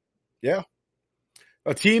now. Yeah.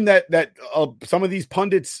 A team that some of these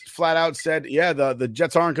pundits flat out said, yeah, the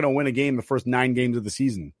Jets aren't going to win a game the first 9 games of the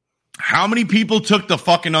season. How many people took the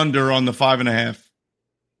fucking under on the 5.5?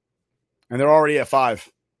 And they're already at 5.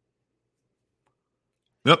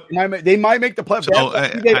 Yep. They might make the playoffs. So,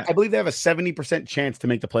 I believe they have a 70% chance to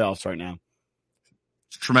make the playoffs right now.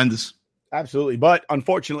 It's tremendous. Absolutely. But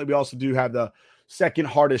unfortunately, we also do have the second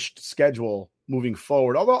hardest schedule moving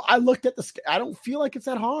forward. Although I looked at I don't feel like it's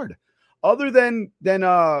that hard. Other than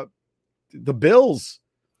the Bills,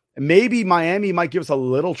 maybe Miami might give us a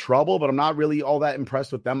little trouble, but I'm not really all that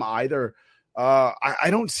impressed with them either. I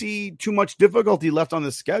don't see too much difficulty left on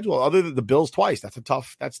the schedule other than the Bills twice. That's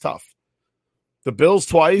tough. The Bills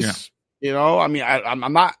twice, I mean,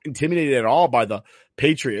 I'm not intimidated at all by the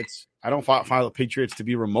Patriots. I don't find the Patriots to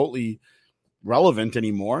be remotely relevant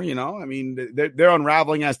anymore. I mean, they're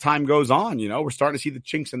unraveling as time goes on. We're starting to see the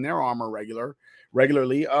chinks in their armor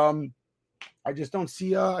regularly. I just don't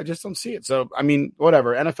see it. So, I mean,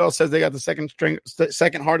 whatever. NFL says they got the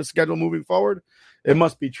second hardest schedule moving forward. It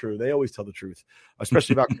must be true. They always tell the truth,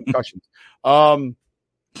 especially about concussions.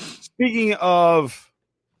 Speaking of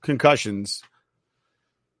concussions,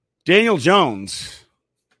 Daniel Jones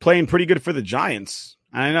playing pretty good for the Giants.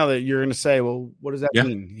 And I know that you're going to say, well, what does that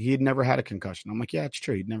mean? He had never had a concussion. I'm like, yeah, it's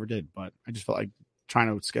true. He never did. But I just felt like trying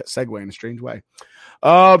to segue in a strange way.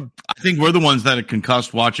 I think we're the ones that are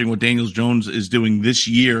concussed watching what Daniel Jones is doing this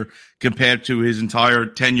year compared to his entire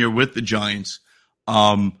tenure with the Giants.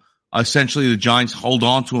 Essentially, the Giants hold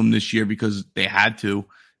on to him this year because they had to,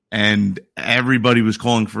 and everybody was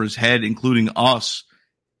calling for his head, including us.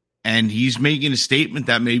 And he's making a statement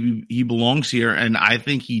that maybe he belongs here, and I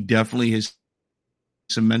think he definitely has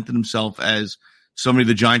cemented himself as somebody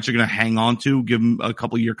the Giants are going to hang on to, give him a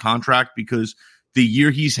couple-year contract, because the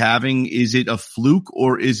year he's having, is it a fluke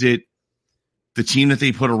or is it the team that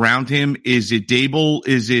they put around him? Is it Dable?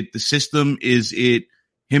 Is it the system? Is it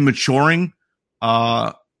him maturing?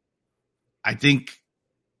 I think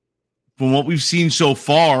from what we've seen so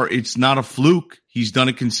far, it's not a fluke. He's done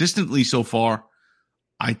it consistently so far.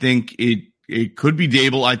 I think it could be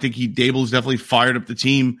Dable. I think Dable's definitely fired up the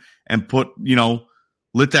team and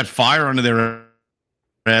lit that fire under their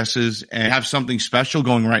asses and have something special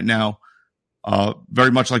going right now.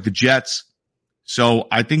 Very much like the Jets. So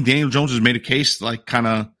I think Daniel Jones has made a case, like, kind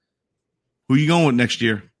of, who are you going with next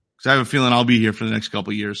year? Because I have a feeling I'll be here for the next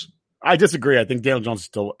couple of years. I disagree. I think Daniel Jones is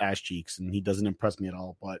still ass cheeks, and he doesn't impress me at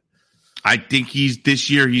all. But I think this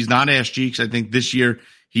year he's not ass cheeks. I think this year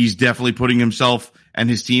he's definitely putting himself and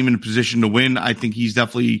his team in a position to win. I think he's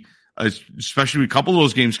definitely, especially with a couple of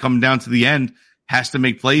those games coming down to the end, has to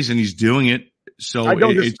make plays, and he's doing it. So I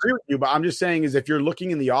don't disagree with you, but I'm just saying is if you're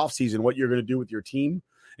looking in the offseason what you're going to do with your team,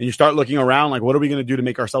 and you start looking around like, what are we going to do to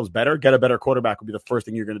make ourselves better? Get a better quarterback would be the first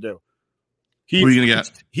thing you're going to do. Who are you going to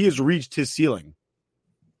get? He has reached his ceiling.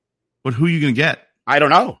 But who are you going to get? I don't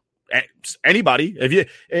know. Anybody.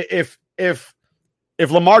 If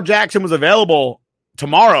Lamar Jackson was available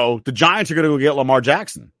tomorrow, the Giants are going to go get Lamar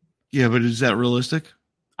Jackson. Yeah, but is that realistic?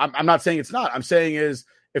 I'm not saying it's not. I'm saying is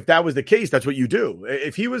if that was the case, that's what you do.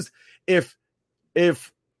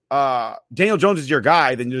 If Daniel Jones is your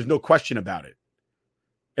guy, then there's no question about it.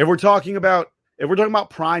 If we're talking about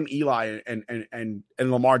prime Eli and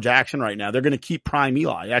Lamar Jackson right now, they're going to keep prime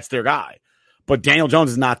Eli. That's their guy. But Daniel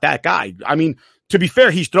Jones is not that guy. I mean, to be fair,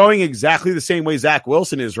 he's throwing exactly the same way Zach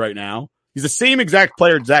Wilson is right now. He's the same exact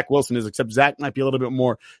player Zach Wilson is, except Zach might be a little bit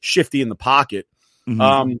more shifty in the pocket.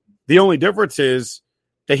 Mm-hmm. The only difference is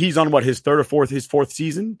that he's on his fourth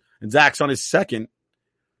season, and Zach's on his second.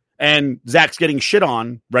 And Zach's getting shit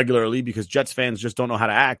on regularly because Jets fans just don't know how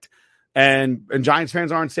to act. And Giants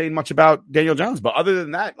fans aren't saying much about Daniel Jones. But other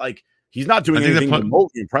than that, like, he's not doing anything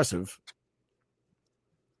remotely impressive.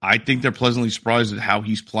 I think they're pleasantly surprised at how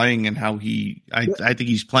he's playing and how I think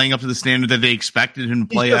he's playing up to the standard that they expected him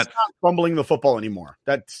to play he's at. He's not fumbling the football anymore.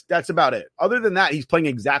 That's about it. Other than that, he's playing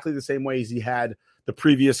exactly the same way as he had the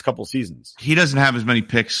previous couple seasons. He doesn't have as many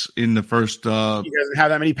picks in the first. He doesn't have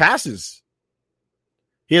that many passes.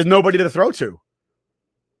 He has nobody to throw to.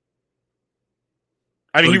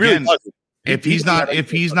 I mean, he really doesn't. If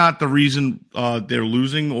he's not the reason they're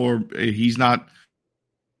losing, or he's not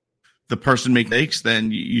the person making mistakes,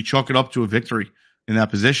 then you chalk it up to a victory in that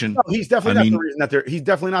position. No, he's definitely not the reason that they're. He's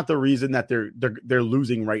definitely not the reason that they're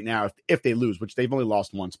losing right now. If they lose, which they've only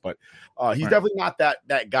lost once, but he's definitely not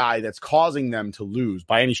that guy that's causing them to lose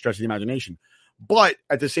by any stretch of the imagination. But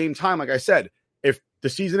at the same time, like I said, if the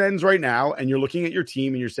season ends right now and you're looking at your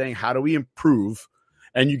team and you're saying, how do we improve?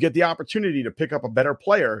 And you get the opportunity to pick up a better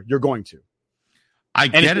player, you're going to. I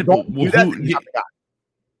get it. But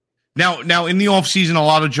now in the offseason, a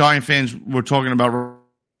lot of Giant fans were talking about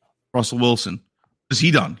Russell Wilson. What has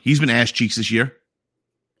he done? He's been ass cheeks this year.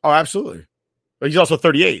 Oh, absolutely. But he's also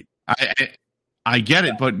 38. I get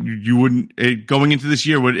it, but you wouldn't going into this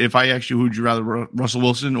year. If I asked you, who'd you rather, Russell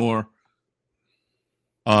Wilson or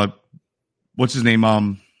what's his name?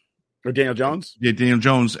 Or Daniel Jones? Yeah, Daniel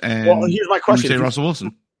Jones. And well, here's my question: say Russell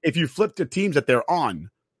Wilson. If you flip the teams that they're on,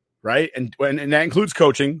 right, and that includes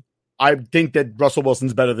coaching, I think that Russell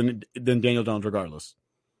Wilson's better than Daniel Jones, regardless.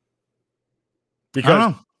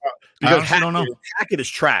 Because I don't know. Hackett is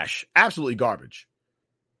trash, absolutely garbage.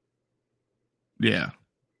 Yeah,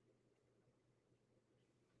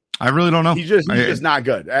 I really don't know. He's just not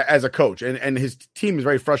good as a coach, and his team is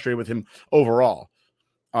very frustrated with him overall.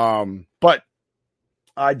 But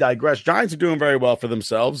I digress. Giants are doing very well for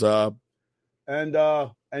themselves, and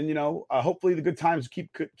hopefully the good times keep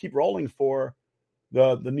rolling for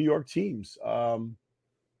the New York teams.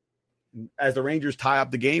 As the Rangers tie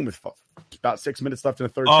up the game with about 6 minutes left in the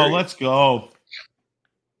third. period. Let's go!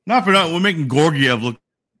 Not for nothing, we're making Gorgiev look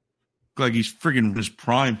like he's friggin' his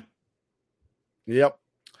prime. Yep.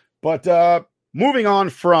 But moving on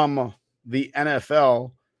from the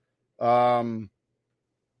NFL,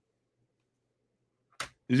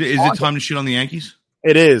 is it time to shit on the Yankees?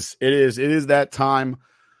 It is. It is that time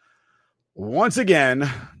once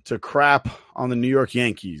again to crap on the New York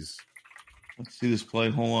Yankees. Let's see this play.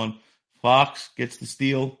 Hold on. Fox gets the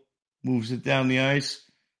steal, moves it down the ice,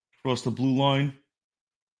 across the blue line,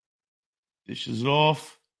 dishes it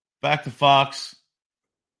off, back to Fox.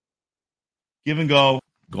 Give and go.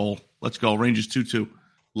 Goal. Let's go. Rangers 2-2.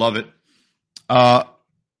 Love it. All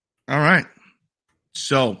right.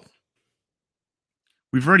 So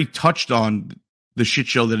we've already touched on the shit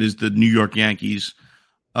show that is the New York Yankees.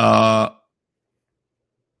 When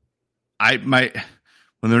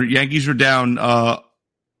the Yankees were down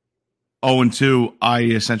 0-2, I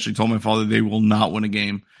essentially told my father they will not win a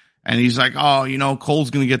game. And he's like,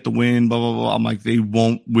 Cole's going to get the win, blah, blah, blah. I'm like, they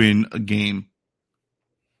won't win a game.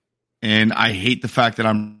 And I hate the fact that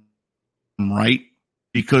I'm right,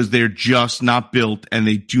 because they're just not built and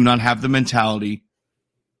they do not have the mentality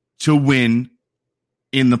to win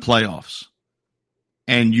in the playoffs.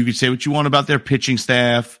 And you can say what you want about their pitching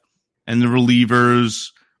staff and the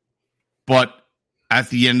relievers, but at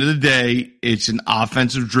the end of the day, it's an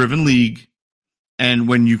offensive-driven league. And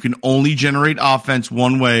when you can only generate offense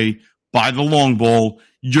one way, by the long ball,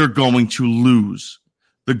 you're going to lose.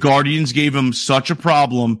 The Guardians gave them such a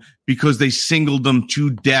problem because they singled them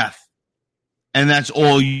to death. And that's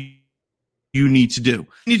all you need to do.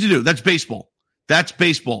 That's baseball. That's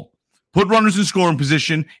baseball. Put runners in scoring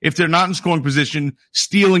position. If they're not in scoring position,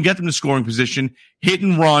 steal and get them to scoring position. Hit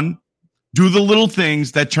and run. Do the little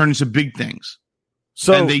things that turn into big things.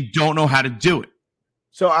 And they don't know how to do it.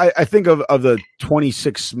 So I think of the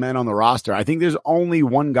 26 men on the roster, I think there's only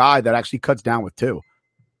one guy that actually cuts down with two.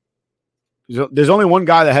 There's only one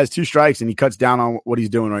guy that has two strikes and he cuts down on what he's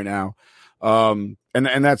doing right now. And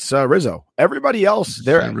that's Rizzo. Everybody else,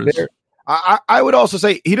 I would also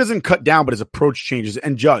say he doesn't cut down, but his approach changes.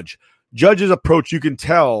 And Judge's approach, you can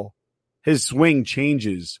tell his swing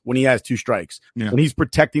changes when he has two strikes, when he's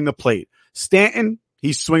protecting the plate. Stanton,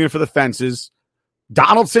 he's swinging for the fences.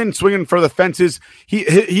 Donaldson swinging for the fences.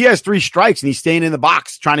 He has three strikes and he's staying in the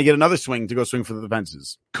box trying to get another swing to go swing for the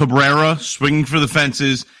fences. Cabrera swinging for the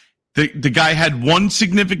fences. The guy had one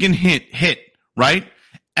significant hit, right?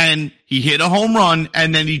 And he hit a home run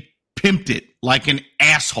and then he pimped it like an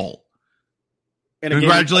asshole.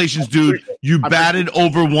 Congratulations, dude. You batted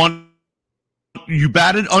over one. You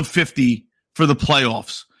batted on 50 for the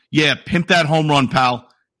playoffs. Yeah, pimp that home run, pal.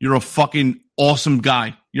 You're a fucking awesome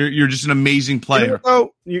guy. You're just an amazing player.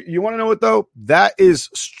 You want to know what, though? That is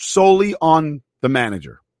solely on the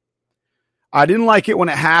manager. I didn't like it when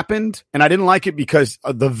it happened, and I didn't like it because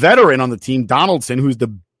the veteran on the team, Donaldson,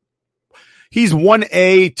 he's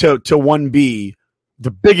 1A to 1B,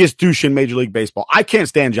 the biggest douche in Major League Baseball. I can't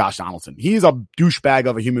stand Josh Donaldson. He's a douchebag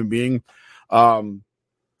of a human being.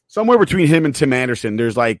 Somewhere between him and Tim Anderson,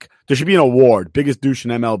 there should be an award, biggest douche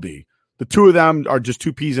in MLB. The two of them are just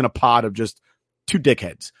two peas in a pod of just two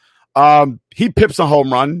dickheads. He pips a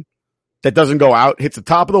home run that doesn't go out, hits the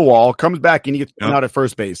top of the wall, comes back, and he gets thrown out at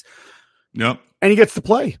first base. Yep. And he gets to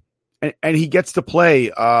play. and he gets to play,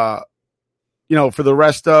 for the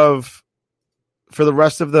rest of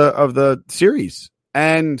the series,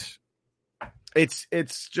 and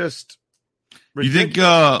it's just ridiculous. You think?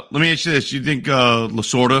 Let me ask you this: you think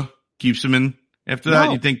Lasorda keeps him in after that?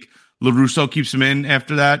 No. You think LaRusso keeps him in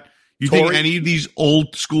after that? You think any of these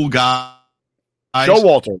old school guys, Joe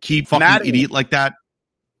Walter, keep fucking idiot like that?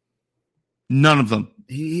 None of them.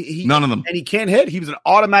 None of them. And he can't hit. He was an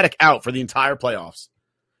automatic out for the entire playoffs.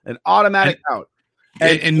 An automatic out.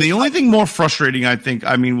 And the only thing more frustrating, I think,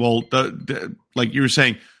 like you were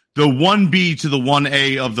saying, the 1B to the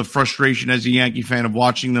 1A of the frustration as a Yankee fan of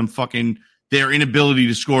watching them their inability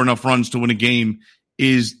to score enough runs to win a game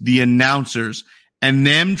is the announcers and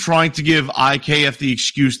them trying to give IKF the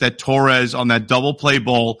excuse that Torres on that double play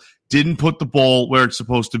ball didn't put the ball where it's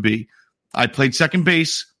supposed to be. I played second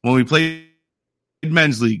base when we played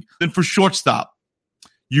men's league. Then for shortstop,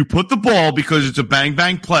 you put the ball because it's a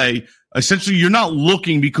bang-bang play. Essentially, you're not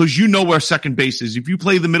looking because you know where second base is. If you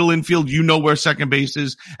play the middle infield, you know where second base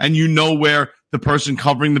is, and you know where the person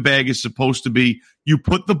covering the bag is supposed to be. You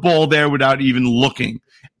put the ball there without even looking.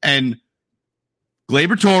 And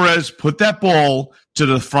Gleyber Torres put that ball to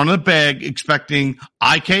the front of the bag, expecting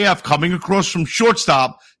IKF coming across from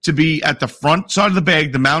shortstop to be at the front side of the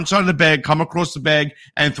bag, the mound side of the bag, come across the bag,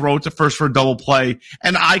 and throw it to first for a double play.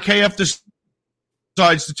 And IKF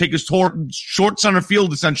decides to take his short center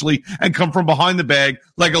field, essentially, and come from behind the bag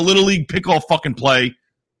like a Little League pickoff fucking play.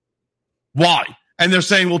 Why? And they're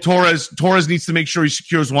saying, well, Torres needs to make sure he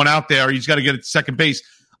secures one out there. He's got to get it to second base.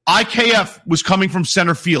 IKF was coming from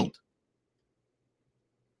center field.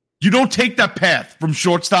 You don't take that path from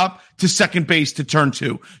shortstop to second base to turn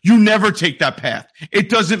two. You never take that path. It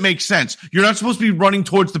doesn't make sense. You're not supposed to be running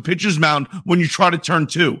towards the pitcher's mound when you try to turn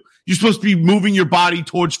two. You're supposed to be moving your body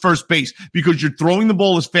towards first base because you're throwing the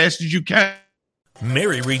ball as fast as you can.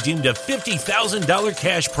 Mary redeemed a $50,000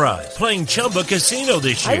 cash prize playing Chumba Casino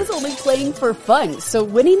this year. I was only playing for fun, so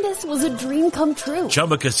winning this was a dream come true.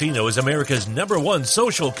 Chumba Casino is America's #1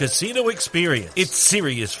 social casino experience. It's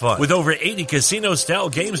serious fun. With over 80 casino-style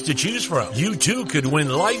games to choose from, you too could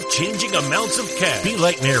win life-changing amounts of cash. Be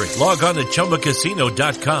like Mary. Log on to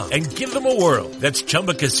ChumbaCasino.com and give them a whirl. That's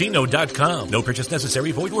ChumbaCasino.com. No purchase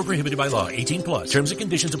necessary. Void or prohibited by law. 18+. Terms and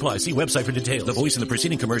conditions apply. See website for details. The voice in the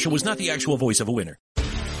preceding commercial was not the actual voice of a winner.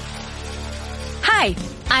 Hi,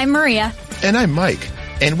 I'm Maria. And I'm Mike.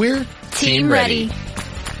 And we're Team Ready.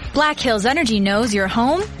 Black Hills Energy knows your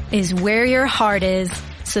home is where your heart is,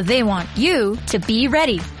 so they want you to be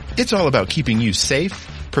ready. It's all about keeping you safe,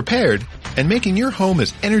 prepared, and making your home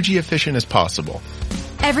as energy efficient as possible.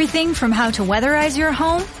 Everything from how to weatherize your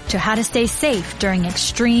home to how to stay safe during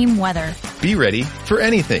extreme weather. Be ready for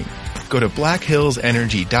anything. Go to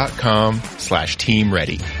blackhillsenergy.com/Team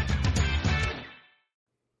Ready.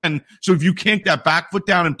 And so if you can't get that back foot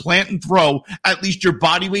down and plant and throw, at least your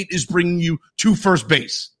body weight is bringing you to first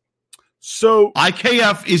base. So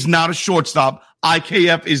IKF is not a shortstop.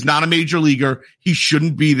 IKF is not a major leaguer. He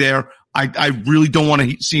shouldn't be there. I really don't want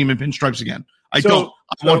to see him in pinstripes again. I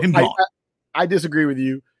want him gone. I disagree with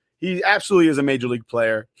you. He absolutely is a major league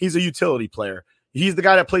player. He's a utility player. He's the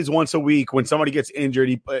guy that plays once a week when somebody gets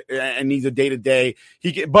injured and needs a day-to-day.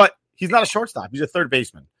 But he's not a shortstop. He's a third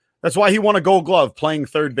baseman. That's why he won a Gold Glove playing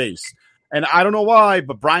third base. And I don't know why,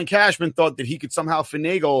 but Brian Cashman thought that he could somehow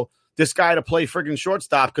finagle this guy to play friggin'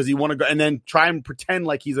 shortstop because he want to go and then try and pretend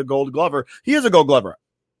like he's a Gold Glover. He is a Gold Glover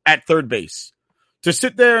at third base. To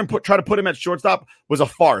sit there and try to put him at shortstop was a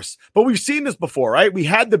farce. But we've seen this before, right? We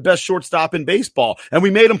had the best shortstop in baseball, and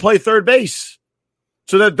we made him play third base.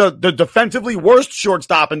 So that the defensively worst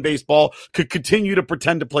shortstop in baseball could continue to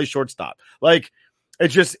pretend to play shortstop. Like,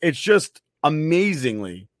 it's just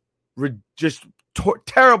amazingly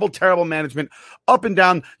terrible management up and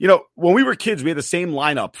down. You know, when we were kids, we had the same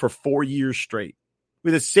lineup for 4 years straight.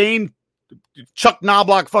 We had the same Chuck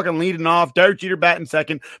Knobloch fucking leading off, Derek Jeter batting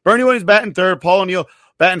second, Bernie Williams batting third, Paul O'Neill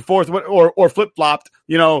batting fourth, or flip-flopped.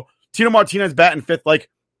 You know, Tino Martinez batting fifth. Like,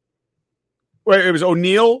 where it was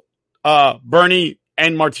O'Neill, Bernie,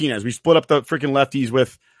 and Martinez. We split up the freaking lefties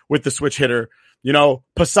with the switch hitter. You know,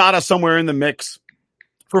 Posada somewhere in the mix.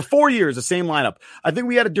 For 4 years, the same lineup. I think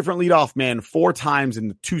we had a different leadoff man 4 times in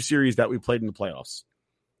the 2 series that we played in the playoffs.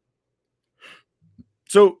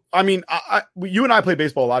 So, I mean, you and I played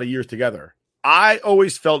baseball a lot of years together. I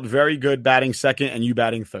always felt very good batting second and you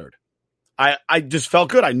batting third. I just felt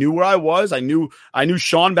good. I knew where I was. I knew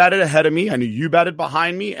Sean batted ahead of me. I knew you batted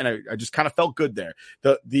behind me, and I just kind of felt good there.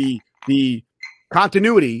 The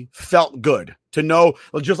continuity felt good. To know,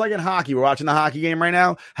 just like in hockey, we're watching the hockey game right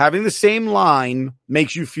now, having the same line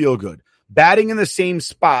makes you feel good. batting in the same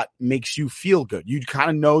spot makes you feel good. You kind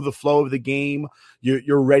of know the flow of the game.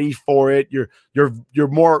 You're ready for it. You're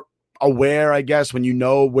more aware, I guess, when you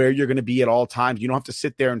know where you're going to be at all times. You don't have to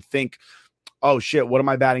sit there and think, oh shit, what am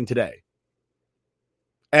I batting today?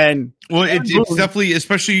 And well, it's definitely,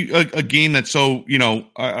 especially a game that's so,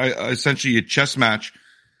 essentially a chess match.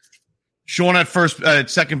 Sean at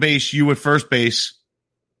second base, you at first base,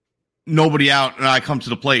 nobody out, and I come to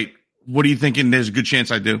the plate. What are you thinking? There's a good chance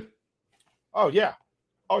I do. Oh yeah.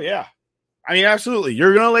 I mean, absolutely.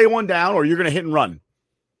 You're going to lay one down or you're going to hit and run.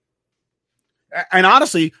 And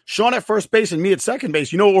honestly, Sean at first base and me at second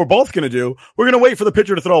base, you know what we're both going to do? We're going to wait for the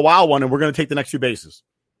pitcher to throw a wild one, and we're going to take the next 2 bases.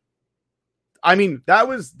 I mean, that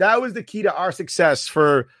was the key to our success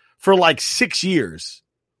for like 6 years.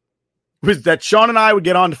 Was that Sean and I would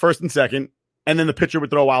get on to first and second, and then the pitcher would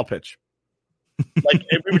throw a wild pitch. Like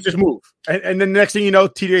it would just move. And then the next thing you know,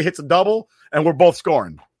 TJ hits a double, and we're both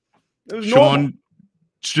scoring. It was Sean normal.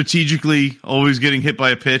 Strategically always getting hit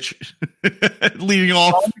by a pitch, leading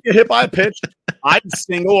off. Get hit by a pitch, I'd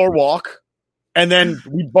single or walk, and then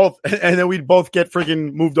we'd both get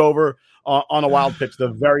freaking moved over on a wild pitch the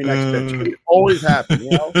very next pitch. It always happens,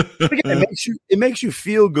 you know. Again, it makes you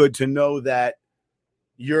feel good to know that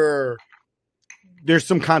there's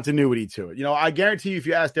some continuity to it. You know, I guarantee you, if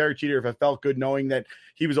you asked Derek Jeter if it felt good knowing that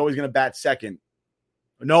he was always going to bat second,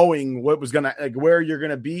 knowing what was going to where you're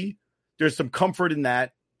going to be. There's some comfort in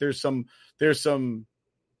that. There's some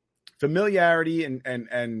familiarity and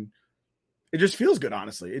it just feels good.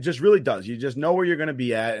 Honestly, it just really does. You just know where you're going to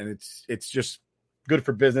be at, and it's just good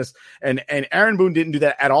for business. And Aaron Boone didn't do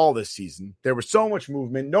that at all this season. There was so much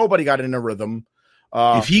movement. Nobody got in a rhythm.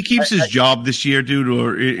 If he keeps his job this year, dude,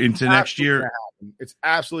 or into next year, it's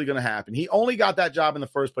absolutely going to happen. He only got that job in the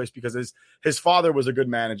first place because his father was a good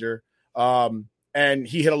manager, and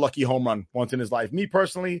he hit a lucky home run once in his life. Me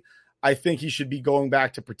personally, I think he should be going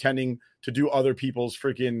back to pretending to do other people's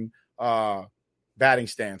freaking batting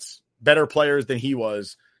stance. Better players than he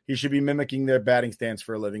was. He should be mimicking their batting stance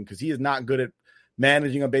for a living because he is not good at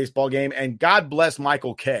managing a baseball game. And God bless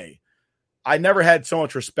Michael Kay. I never had so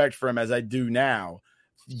much respect for him as I do now.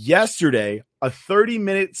 Yesterday, a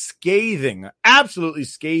 30-minute absolutely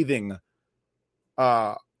scathing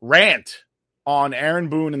rant on Aaron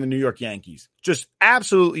Boone and the New York Yankees. Just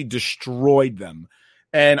absolutely destroyed them.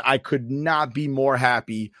 And I could not be more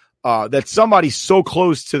happy that somebody so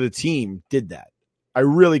close to the team did that. I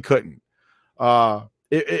really couldn't.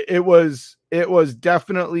 It was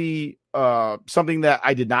definitely something that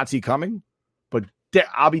I did not see coming. But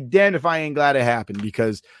I'll be damned if I ain't glad it happened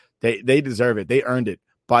because they deserve it. They earned it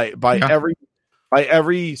by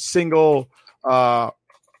every single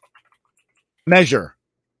measure.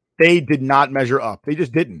 They did not measure up. They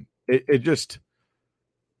just didn't. It just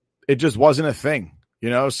wasn't a thing. You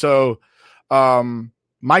know, so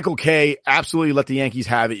Michael Kay absolutely let the Yankees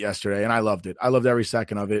have it yesterday, and I loved it. I loved every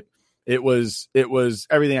second of it. It was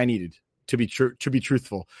everything I needed to be true. To be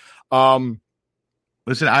truthful,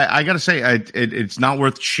 listen, I gotta say, it's not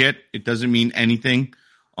worth shit. It doesn't mean anything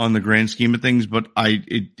on the grand scheme of things. But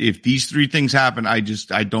if these 3 things happen, I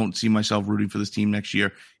don't see myself rooting for this team next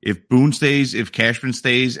year. If Boone stays, if Cashman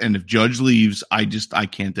stays, and if Judge leaves, I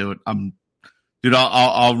can't do it.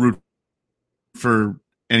 I'll root for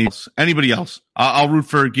anybody else. I'll root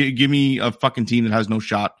for give me a fucking team that has no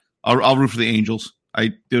shot. I'll root for the Angels.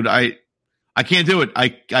 I can't do it.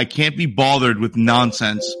 I can't be bothered with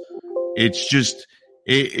nonsense. It's just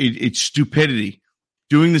it's stupidity.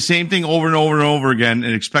 Doing the same thing over and over and over again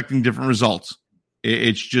and expecting different results.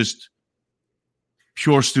 It's just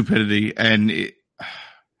pure stupidity. And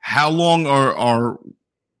how long are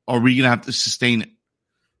we going to have to sustain it?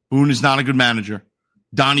 Boone is not a good manager.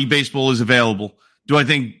 Donnie Baseball is available. Do I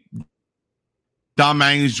think Don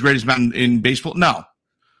Mattingly is the greatest man in baseball? No.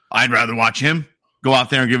 I'd rather watch him go out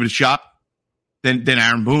there and give it a shot than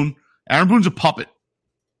Aaron Boone. Aaron Boone's a puppet.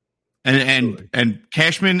 And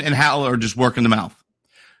Cashman and Howell are just working the mouth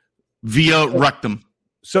via rectum.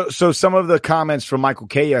 So some of the comments from Michael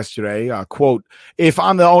Kay yesterday, quote, if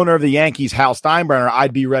I'm the owner of the Yankees, Hal Steinbrenner,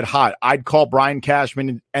 I'd be red hot. I'd call Brian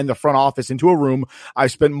Cashman and the front office into a room.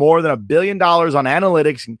 I've spent more than $1 billion on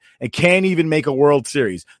analytics and can't even make a World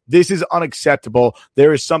Series. This is unacceptable.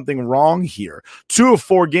 There is something wrong here. 2 of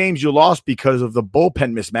 4 games you lost because of the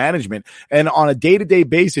bullpen mismanagement. And on a day-to-day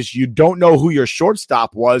basis, you don't know who your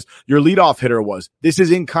shortstop was, your leadoff hitter was. This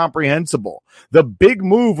is incomprehensible. The big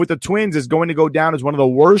move with the Twins is going to go down as one of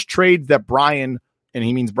the worst trades that Brian, and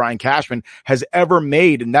he means Brian Cashman, has ever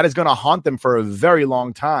made, and that is going to haunt them for a very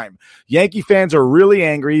long time. Yankee fans are really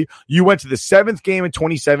angry. You went to the 7th game in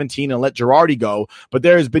 2017 and let Girardi go, but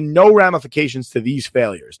there has been no ramifications to these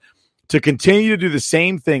failures. To continue to do the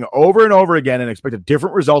same thing over and over again and expect a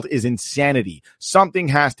different result is insanity. Something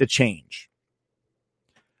has to change.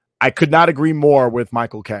 I could not agree more with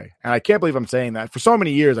Michael Kay. And I can't believe I'm saying that. For so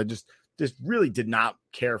many years, I just really did not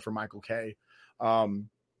care for Michael Kay. And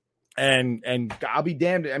I'll be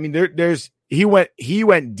damned. I mean, he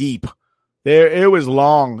went deep. It was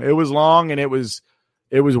long. It was long and it was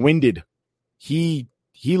winded. He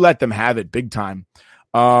let them have it big time.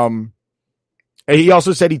 And he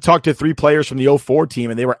also said he talked to 3 players from the 04 team,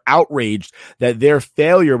 and they were outraged that their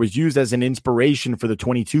failure was used as an inspiration for the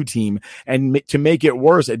 22 team. And to make it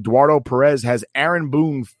worse, Eduardo Perez has Aaron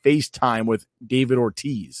Boone FaceTime with David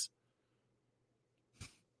Ortiz.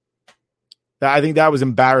 I think that was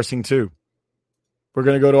embarrassing, too. We're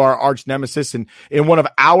going to go to our arch nemesis, and in one of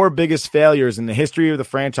our biggest failures in the history of the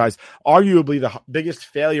franchise, arguably the biggest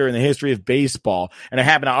failure in the history of baseball, and it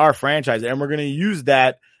happened to our franchise, and we're going to use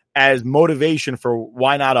that as motivation for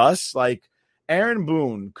why not us. Like, Aaron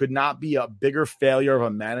Boone could not be a bigger failure of a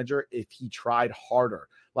manager if he tried harder.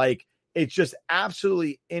 Like, it's just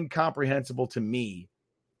absolutely incomprehensible to me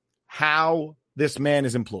how this man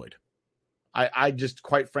is employed. I just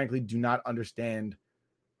quite frankly do not understand.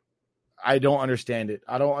 I don't understand it.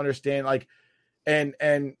 I don't understand. Like, and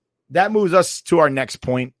that moves us to our next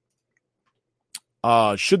point.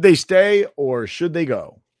 Should they stay or should they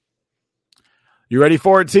go? You ready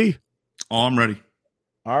for it, T? Oh, I'm ready.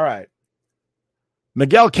 All right.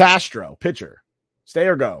 Miguel Castro, pitcher. Stay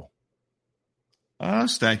or go?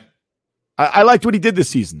 Stay. I liked what he did this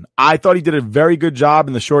season. I thought he did a very good job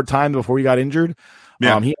in the short time before he got injured.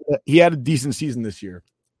 Yeah. He had a decent season this year.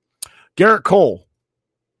 Garrett Cole.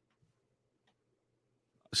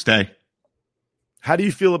 Stay. How do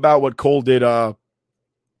you feel about what Cole did in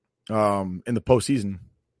the postseason?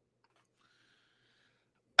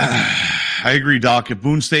 I agree, Doc. If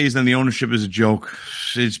Boone stays, then the ownership is a joke.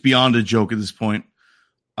 It's beyond a joke at this point.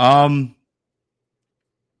 I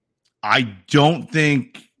don't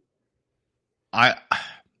think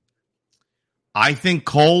I think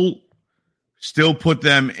Cole still put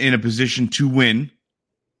them in a position to win.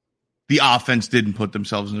 The offense didn't put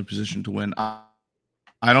themselves in a position to win. I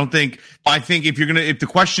think if the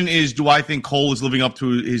question is, do I think Cole is living up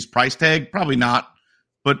to his price tag? Probably not.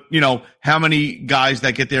 But, how many guys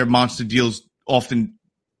that get their monster deals often,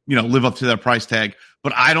 live up to their price tag?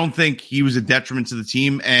 But I don't think he was a detriment to the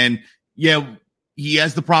team. And, yeah, he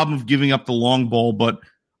has the problem of giving up the long ball, but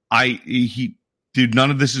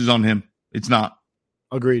none of this is on him. It's not.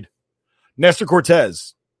 Agreed. Nestor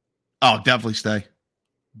Cortez. Oh, definitely stay.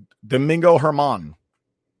 Domingo Germán.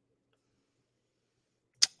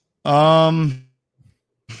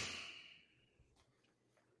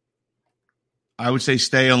 I would say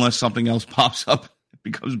stay unless something else pops up,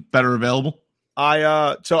 becomes better available.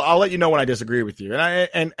 So I'll let you know when I disagree with you.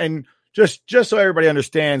 And just so everybody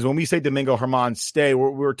understands, when we say Domingo Germán stay,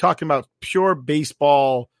 we're talking about pure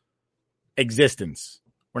baseball existence.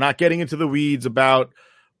 We're not getting into the weeds about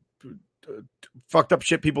fucked up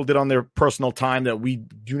shit people did on their personal time that we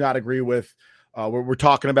do not agree with. We're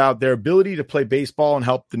talking about their ability to play baseball and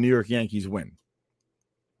help the New York Yankees win.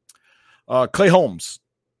 Clay Holmes.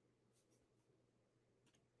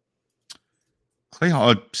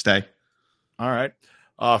 Stay. All right.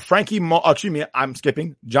 I'm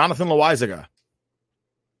skipping. Jonathan Loaizaga.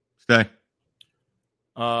 Stay.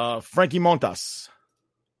 Frankie Montas.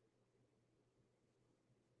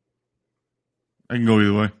 I can go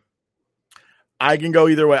either way. I can go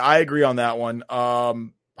either way. I agree on that one.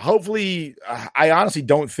 Hopefully, I honestly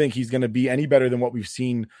don't think he's going to be any better than what we've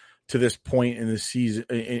seen to this point in the season,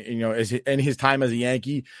 in his time as a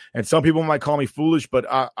Yankee. And some people might call me foolish, but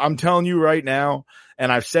I'm telling you right now, and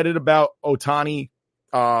I've said it about Ohtani,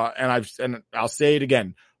 and I'll say it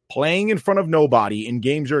again. Playing in front of nobody in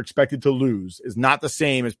games you're expected to lose is not the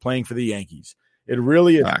same as playing for the Yankees. It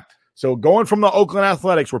really is. Fact. So going from the Oakland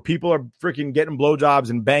Athletics, where people are freaking getting blowjobs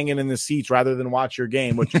and banging in the seats rather than watch your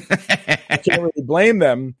game, which I can't really blame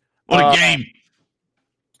them. What a game.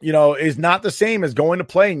 Is not the same as going to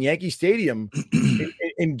play in Yankee Stadium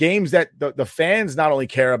in games that the fans not only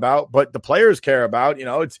care about, but the players care about.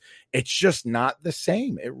 It's just not the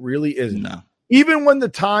same. It really isn't. No. Even when the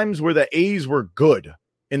times where the A's were good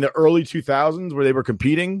in the early 2000s where they were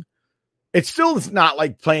competing, it's not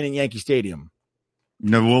like playing in Yankee Stadium.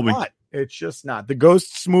 Never will be. But it's just not. The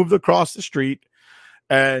ghosts moved across the street.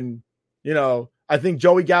 And, I think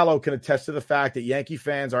Joey Gallo can attest to the fact that Yankee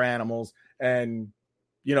fans are animals. And,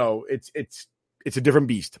 it's a different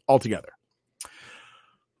beast altogether.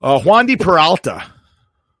 Wandy Peralta.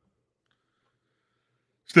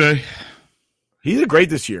 Stay. He did great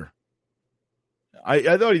this year.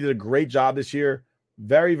 I thought he did a great job this year.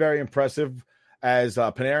 Very, very impressive as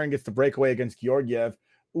Panarin gets the breakaway against Georgiev.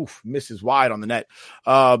 Oof, misses wide on the net.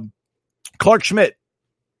 Clark Schmidt.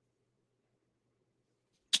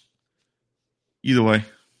 Either way.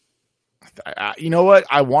 You know what?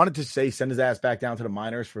 I wanted to say send his ass back down to the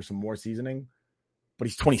minors for some more seasoning, but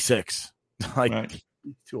he's 26. Right.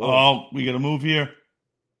 Too old. We got to move here.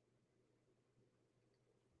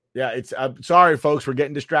 Yeah, it's. I'm sorry, folks, we're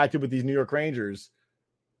getting distracted with these New York Rangers.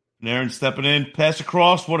 Aaron stepping in, pass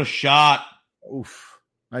across. What a shot! Oof,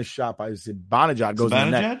 nice shot by Zibanejad. Goes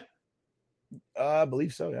in the net. I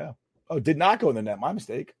believe so. Yeah. Oh, did not go in the net. My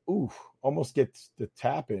mistake. Oof, almost gets the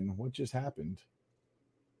tap in. What just happened?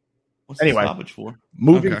 What's anyway, the stoppage for?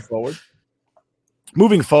 Moving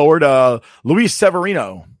forward. Luis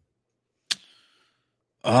Severino.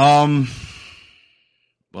 Well,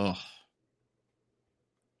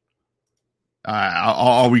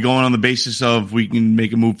 are we going on the basis of we can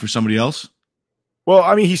make a move for somebody else? Well,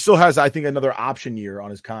 I mean, he still has, I think, another option year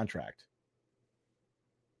on his contract.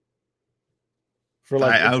 For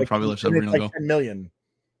I would probably let Severino go. $10 million.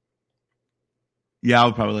 Yeah, I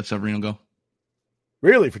would probably let Severino go.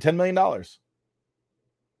 Really, for $10 million?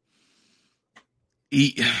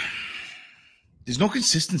 There's no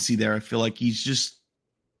consistency there. I feel like he's just.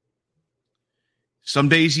 Some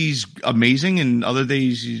days he's amazing, and other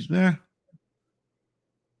days he's.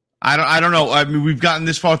 I don't know. I mean, we've gotten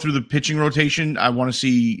this far through the pitching rotation. I want to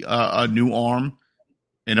see a new arm,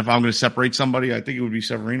 and if I'm going to separate somebody, I think it would be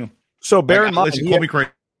Severino. So bear in mind, call me crazy.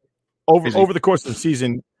 Over the course of the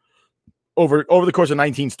season, over the course of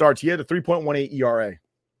 19 starts, he had a 3.18 ERA.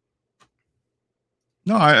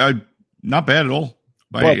 No, I not bad at all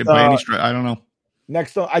by any stretch. I don't know.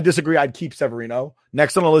 Next, I disagree. I'd keep Severino.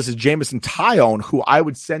 Next on the list is Jameson Taillon, who I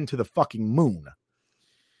would send to the fucking moon.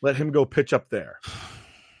 Let him go pitch up there.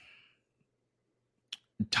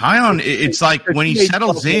 Taillon, it's like when he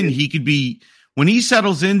settles in, he could be. When he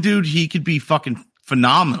settles in, dude, he could be fucking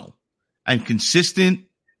phenomenal and consistent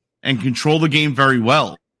and control the game very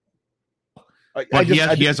well. But he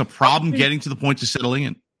has a problem getting to the point to settling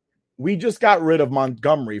in. We just got rid of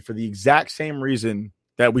Montgomery for the exact same reason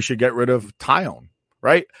that we should get rid of Taillon,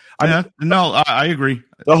 right? I agree.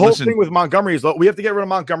 The whole thing with Montgomery is we have to get rid of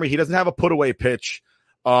Montgomery. He doesn't have a put away pitch.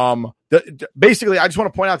 Basically, I just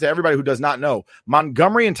want to point out to everybody who does not know,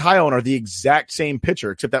 Montgomery and Taillon are the exact same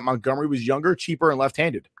pitcher, except that Montgomery was younger, cheaper, and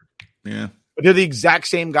left-handed. Yeah, but they're the exact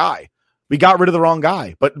same guy. We got rid of the wrong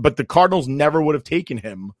guy, but the Cardinals never would have taken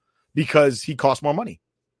him because he cost more money.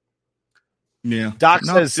 Yeah, Doc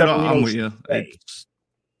says I'm with you.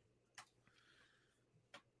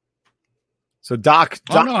 So Doc,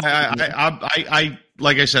 I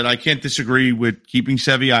like I said, I can't disagree with keeping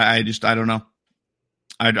Sevy. I don't know.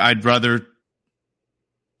 I'd rather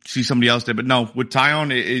see somebody else there, but no, with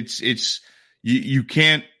Taillon, it's you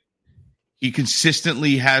can't. He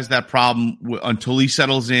consistently has that problem until he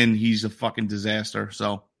settles in. He's a fucking disaster.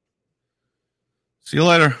 So, see you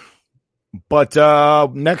later. But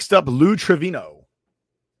next up, Lou Trevino.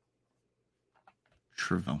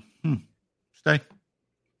 Stay.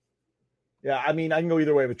 Yeah, I mean, I can go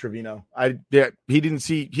either way with Trevino. He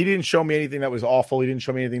didn't show me anything that was awful. He didn't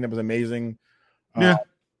show me anything that was amazing. Yeah.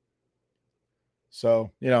 So,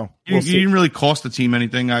 he didn't really cost the team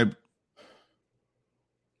anything.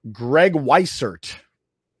 Greg Weissert.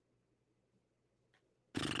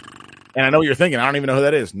 And I know what you're thinking. I don't even know who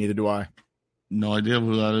that is. Neither do I. No idea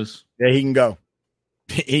who that is. Yeah, he can go.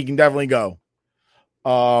 He can definitely go.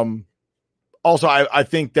 Also, I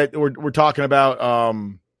think that we're talking about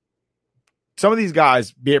some of these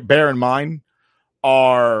guys, bear in mind,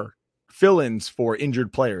 are fill-ins for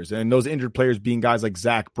injured players. And those injured players being guys like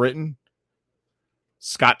Zach Britton,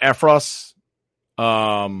 Scott Efros,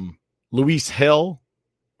 Luis Hill,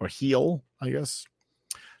 or Heel, I guess.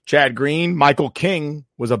 Chad Green, Michael King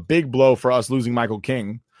was a big blow for us losing Michael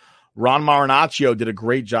King. Ron Marinaccio did a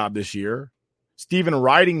great job this year. Steven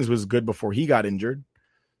Ridings was good before he got injured.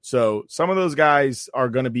 So some of those guys are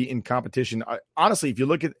going to be in competition. Honestly, if you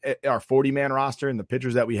look at our 40-man roster and the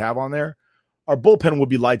pitchers that we have on there, our bullpen would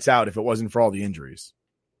be lights out if it wasn't for all the injuries.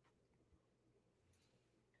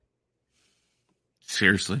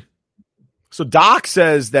 Seriously. So Doc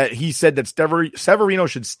says that he said that Severino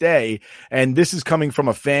should stay, and this is coming from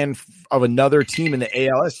a fan of another team in the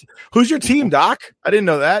ALS. Who's your team, Doc? I didn't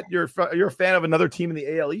know that. You're a fan of another team in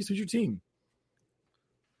the AL East. Who's your team?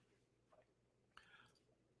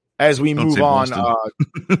 As we move on,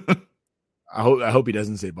 I hope he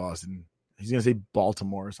doesn't say Boston. He's going to say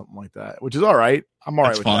Baltimore or something like that, which is all right. I'm all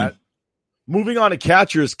right with that. Moving on to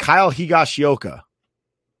catchers, Kyle Higashioka.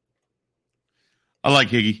 I like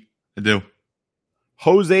Higgy. I do.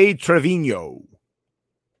 Jose Trevino.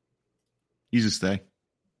 He's a stay.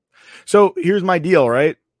 So here's my deal,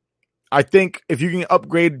 right? I think if you can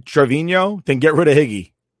upgrade Trevino, then get rid of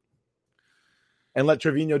Higgy and let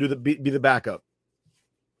Trevino be the backup.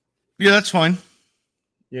 Yeah, that's fine.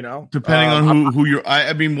 You know, depending on who you're.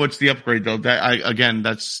 I mean, what's the upgrade though?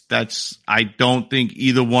 That's. I don't think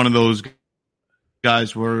either one of those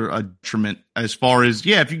guys were a detriment as far as if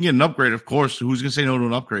you can get an upgrade, of course. Who's gonna say no to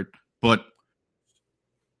an upgrade? But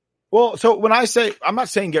so when I say, I'm not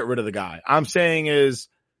saying get rid of the guy. I'm saying is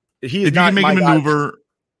he's if not you can make my a maneuver.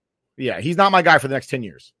 Yeah, he's not my guy for the next 10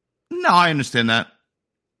 years. No, I understand that.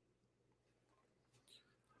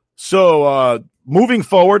 So moving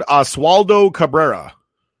forward, Oswaldo Cabrera.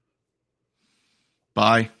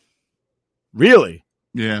 Bye. Really?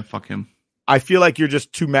 Yeah, fuck him. I feel like you're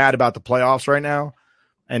just too mad about the playoffs right now,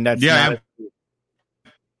 and that's I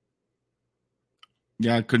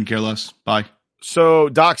couldn't care less. Bye. So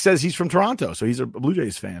Doc says he's from Toronto, so he's a Blue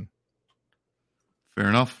Jays fan. Fair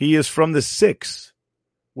enough. He is from the 6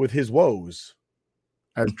 with his woes,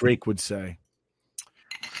 as Drake would say.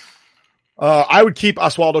 I would keep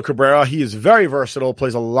Oswaldo Cabrera. He is very versatile,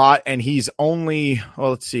 plays a lot, and he's only,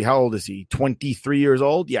 let's see, how old is he? 23 years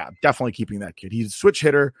old? Yeah, definitely keeping that kid. He's a switch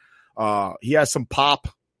hitter. He has some pop,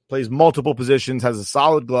 plays multiple positions, has a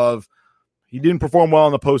solid glove. He didn't perform well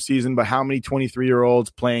in the postseason, but how many 23-year-olds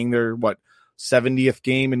playing their, 70th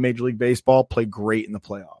game in Major League Baseball play great in the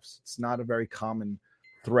playoffs? It's not a very common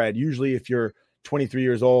thread. Usually if you're 23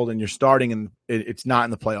 years old and you're starting and it's not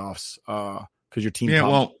in the playoffs because your team. Yeah,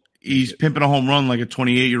 well, he's pimping a home run like a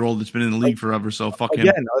 28-year-old that's been in the league forever. So fuck him.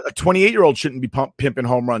 Again, a 28-year-old shouldn't be pimping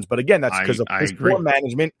home runs. But again, that's because of piss poor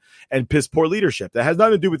management and piss poor leadership. That has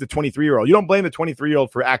nothing to do with the 23-year-old. You don't blame the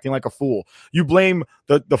 23-year-old for acting like a fool. You blame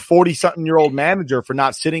the 40-something-year-old manager for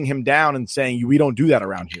not sitting him down and saying, we don't do that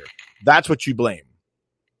around here. That's what you blame.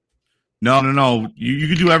 No. You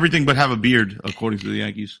can do everything but have a beard, according to the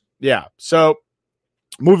Yankees. Yeah. So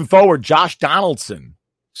moving forward, Josh Donaldson.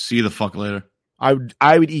 See you the fuck later. I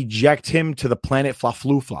would eject him to the planet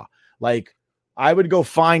Flaflufa. Like, I would go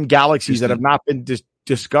find galaxies that have not been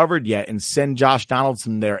discovered yet and send Josh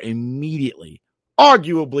Donaldson there immediately.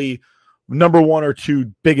 Arguably, number 1 or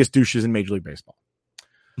 2 biggest douches in Major League Baseball.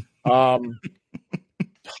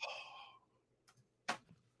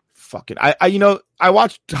 Fuck it. I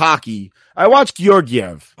watched hockey. I watched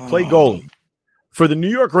Georgiev play goalie for the New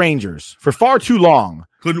York Rangers for far too long.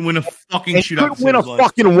 Couldn't win a fucking shootout. Couldn't win a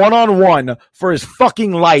fucking one-on-one for his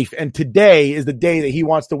fucking life. And today is the day that he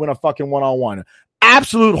wants to win a fucking one-on-one.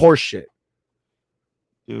 Absolute horseshit.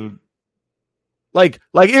 Dude. Like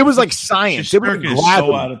it was like science. It was gravity. Is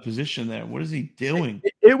so out of position there. What is he doing?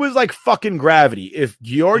 It was like fucking gravity. If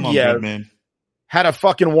Georgiev had a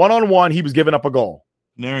fucking one-on-one, he was giving up a goal.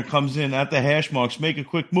 And there it comes in at the hash marks. Make a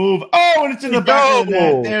quick move. Oh, and it's in the back of the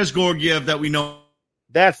net. There's Georgiev that we know.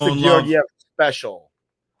 That's the Georgiev special.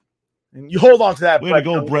 And you hold on to that. Way to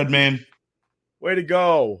go, Breadman. Way to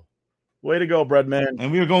go. Way to go, Breadman.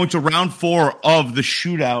 And we are going to round 4 of the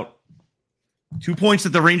shootout. 2 points that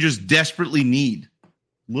the Rangers desperately need.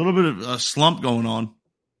 A little bit of a slump going on.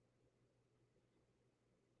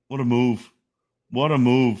 What a move. What a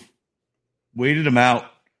move. Waited him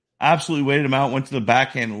out. Absolutely waited him out. Went to the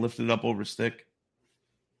backhand and lifted it up over stick.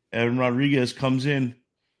 Evan Rodriguez comes in.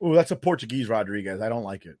 Oh, that's a Portuguese Rodriguez. I don't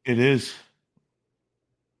like it. It is.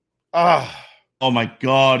 Oh my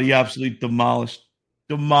God. He absolutely demolished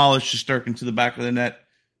Shesterkin to the back of the net.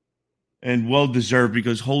 And well deserved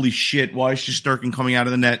because holy shit, why is Shesterkin coming out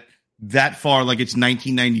of the net that far like it's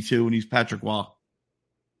 1992 and he's Patrick Waugh?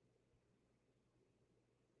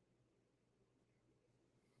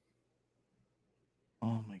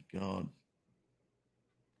 Oh my God.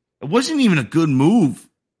 It wasn't even a good move.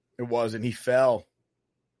 It wasn't. He fell.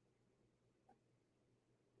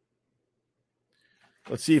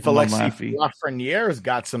 Let's see if Alexi Lafreniere's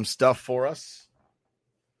got some stuff for us.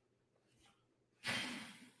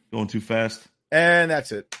 Going too fast. And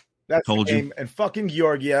that's it. That's Told the game. You. And fucking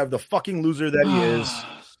Georgiev, the fucking loser that he is,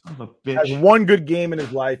 has one good game in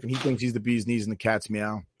his life, and he thinks he's the bee's knees and the cat's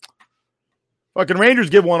meow. Fucking Rangers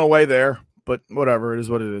give one away there, but whatever. It is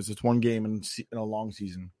what it is. It's one game in a long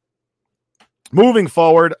season. Moving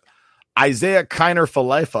forward, Isaiah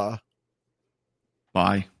Kiner-Falefa.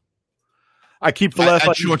 Bye. I keep Falefa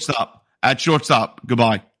at shortstop. At shortstop.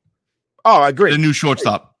 Goodbye. Oh, I agree. The new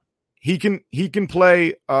shortstop. He can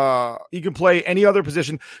play any other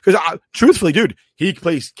position because truthfully, dude, he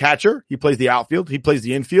plays catcher, he plays the outfield, he plays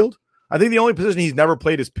the infield. I think the only position he's never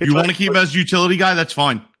played is pitcher. You want to keep him as utility guy? That's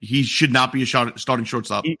fine. He should not be a starting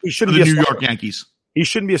shortstart. He shouldn't for the be New York Yankees. He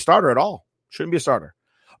shouldn't be a starter at all. Shouldn't be a starter.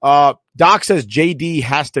 Doc says JD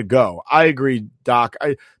has to go. I agree, Doc.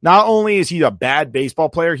 Not only is he a bad baseball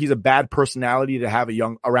player, he's a bad personality to have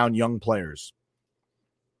around young players.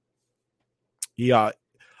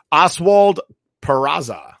 Oswald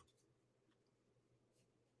Peraza.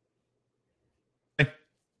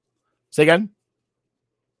 Say again.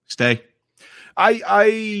 Stay.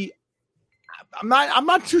 I'm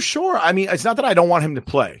not too sure. I mean, it's not that I don't want him to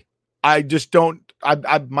play. I just don't.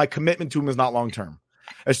 My commitment to him is not long term,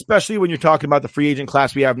 especially when you're talking about the free agent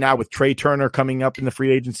class we have now with Trey Turner coming up in the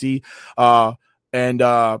free agency, and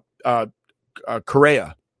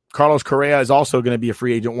Correa. Carlos Correa is also going to be a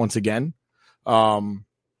free agent once again. So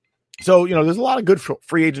there's a lot of good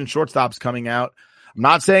free agent shortstops coming out. I'm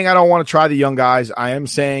not saying I don't want to try the young guys. I am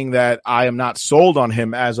saying that I am not sold on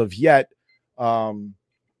him as of yet.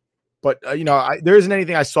 But there isn't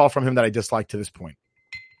anything I saw from him that I disliked to this point.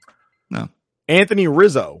 No. Anthony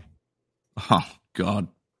Rizzo. Oh, God.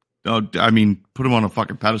 Oh, I mean, put him on a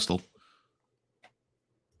fucking pedestal.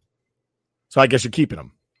 So I guess you're keeping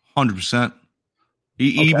him. 100%.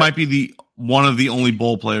 He might be one of the only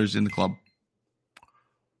ball players in the club.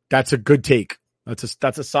 That's a good take. That's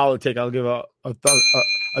a solid take. I'll give a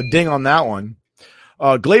ding on that one.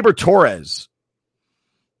 Gleyber Torres.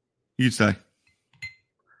 You'd say.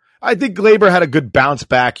 I think Gleyber had a good bounce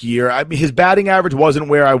back year. I mean, his batting average wasn't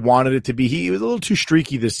where I wanted it to be. He was a little too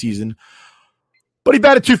streaky this season, but he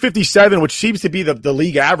batted 257, which seems to be the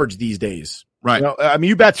league average these days. Right. I mean,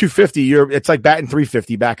 you bat 250, it's like batting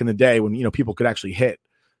 350 back in the day when, people could actually hit.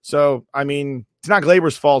 So, I mean, it's not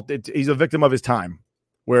Gleyber's fault. He's a victim of his time,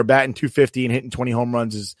 where batting 250 and hitting 20 home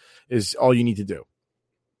runs is all you need to do.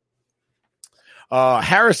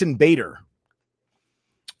 Harrison Bader.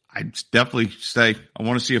 I'd definitely stay. I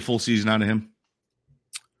want to see a full season out of him.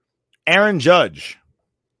 Aaron Judge.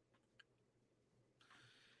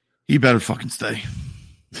 He better fucking stay.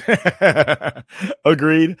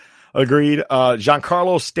 Agreed.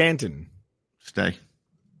 Giancarlo Stanton. Stay.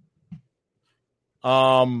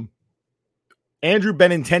 Andrew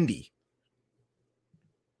Benintendi.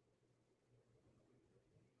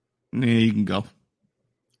 Yeah, you can go.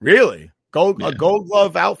 Really? A Gold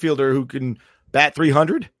Glove outfielder who can bat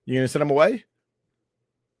 300? You going to send him away?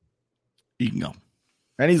 You can go.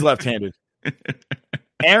 And he's left-handed.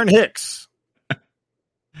 Aaron Hicks.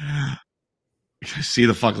 See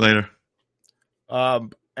the fuck later.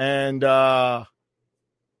 And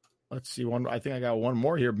let's see one. I think I got one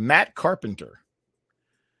more here. Matt Carpenter.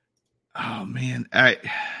 Oh man,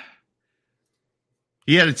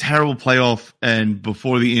 he had a terrible playoff, and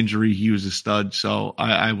before the injury, he was a stud. So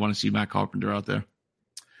I want to see Matt Carpenter out there.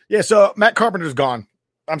 Yeah, so Matt Carpenter's gone.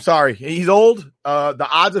 I'm sorry, he's old. The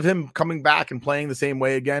odds of him coming back and playing the same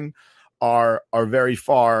way again are very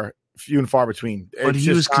few and far between. But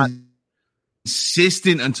he was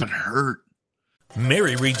consistent until it hurt.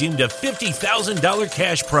 Mary redeemed a $50,000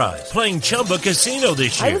 cash prize playing Chumba Casino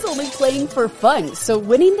this year. I was only playing for fun, so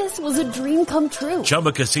winning this was a dream come true.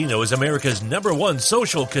 Chumba Casino is America's #1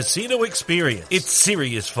 social casino experience. It's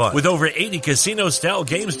serious fun. With over 80 casino-style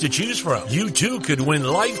games to choose from, you too could win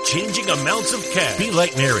life-changing amounts of cash. Be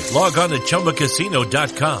like Mary. Log on to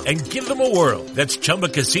ChumbaCasino.com and give them a whirl. That's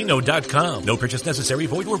ChumbaCasino.com. No purchase necessary.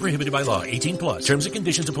 Void where prohibited by law. 18+. Terms and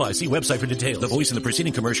conditions apply. See website for details. The voice in the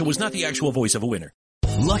preceding commercial was not the actual voice of a winner.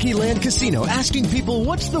 Lucky Land Casino, asking people,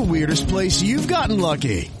 what's the weirdest place you've gotten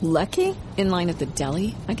lucky? Lucky? In line at the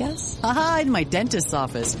deli, I guess? Aha, in my dentist's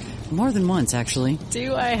office. More than once, actually.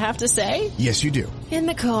 Do I have to say? Yes, you do. In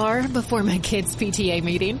the car before my kids' PTA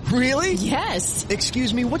meeting. Really? Yes.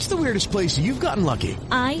 Excuse me, what's the weirdest place you've gotten lucky?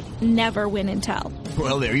 I never win and tell.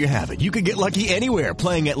 Well, there you have it. You can get lucky anywhere,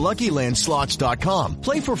 playing at LuckyLandSlots.com.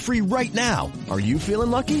 Play for free right now. Are you feeling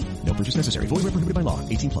lucky? No purchase necessary. Void where prohibited by law.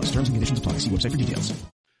 18+. Terms and conditions apply. See website for details.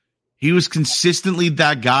 He was consistently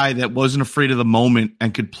that guy that wasn't afraid of the moment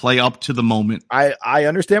and could play up to the moment. I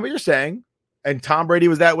understand what you're saying. And Tom Brady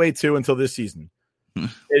was that way too until this season.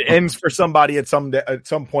 It ends for somebody at some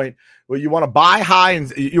point where you want to buy high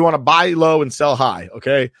and you want to buy low and sell high.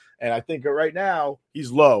 Okay. And I think right now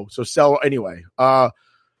he's low. So sell anyway.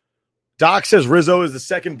 Doc says Rizzo is the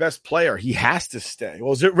second best player. He has to stay.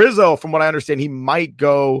 Well, Rizzo, from what I understand, he might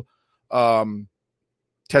go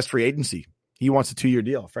test free agency. He wants a 2-year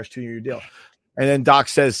deal, fresh 2-year deal. And then Doc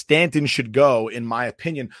says Stanton should go, in my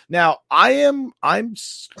opinion. Now, I'm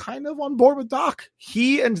kind of on board with Doc.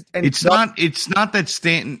 It's not that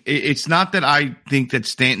Stanton. It's not that I think that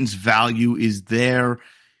Stanton's value is there.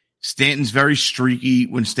 Stanton's very streaky.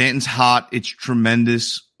 When Stanton's hot, it's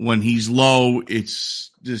tremendous. When he's low,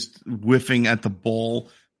 it's just whiffing at the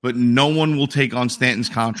ball. But no one will take on Stanton's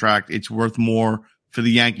contract. It's worth more for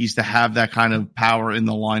the Yankees to have that kind of power in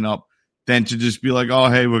the lineup than to just be like, oh,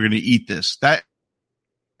 hey, we're going to eat this. That's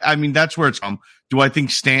where it's from. Do I think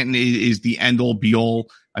Stanton is the end-all, be-all?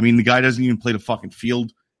 I mean, the guy doesn't even play the fucking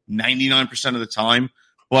field 99% of the time.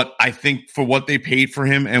 But I think for what they paid for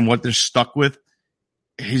him and what they're stuck with,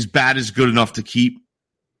 his bat is good enough to keep.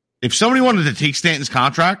 If somebody wanted to take Stanton's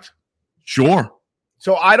contract, sure.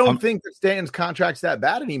 So I don't think that Stanton's contract's that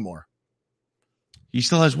bad anymore. He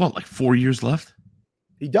still has, 4 years left?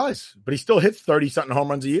 He does, but he still hits 30-something home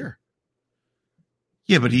runs a year.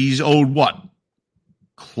 Yeah, but he's owed what?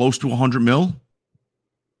 Close to $100 million?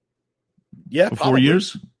 Yeah, for 4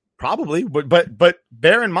 years? Probably, but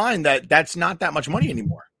bear in mind that that's not that much money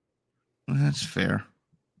anymore. That's fair.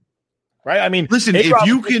 Right? I mean, listen,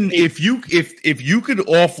 if you could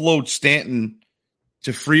offload Stanton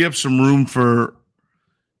to free up some room for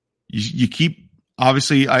you keep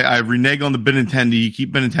obviously I renege on the Benintendi, you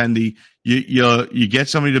keep Benintendi, you get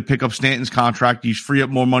somebody to pick up Stanton's contract, you free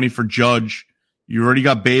up more money for Judge. You already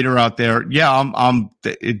got Bader out there. Yeah,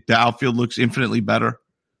 the outfield looks infinitely better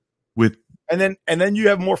with and then you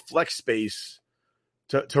have more flex space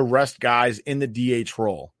to rest guys in the DH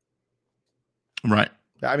role. Right.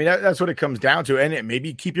 I mean, that's what it comes down to. And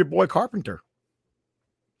maybe keep your boy Carpenter.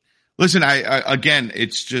 Listen, again,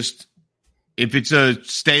 it's just if it's a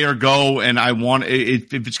stay or go, and I want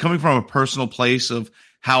if it's coming from a personal place of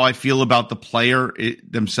how I feel about the player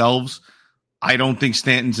themselves, I don't think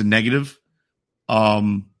Stanton's a negative.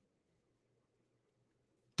 The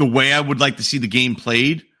way I would like to see the game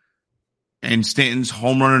played and Stanton's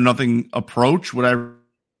home run or nothing approach, would I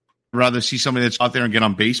rather see somebody that's out there and get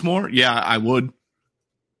on base more? Yeah, I would.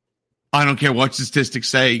 I don't care what statistics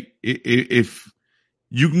say. If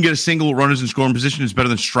you can get a single runners in scoring position, it's better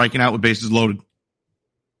than striking out with bases loaded.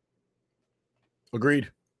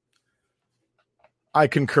 Agreed. I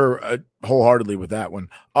concur wholeheartedly with that one.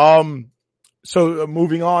 So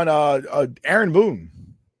moving on, Aaron Boone,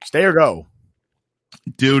 stay or go?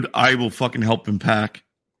 Dude, I will fucking help him pack.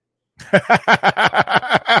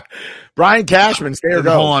 Brian Cashman, stay or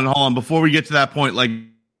go? Hold on. Before we get to that point,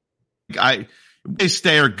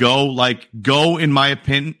 stay or go. Go, in my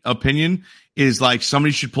opinion, is like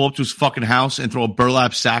somebody should pull up to his fucking house and throw a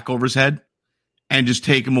burlap sack over his head and just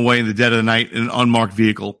take him away in the dead of the night in an unmarked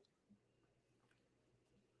vehicle.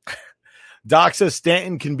 Doc says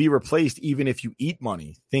Stanton can be replaced even if you eat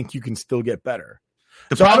money. Think you can still get better.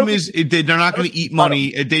 The problem is they're not going to eat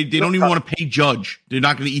money. They don't even want to pay Judge. They're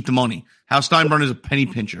not going to eat the money. Hal Steinbrenner is a penny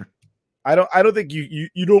pincher. I don't think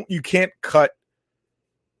you can't cut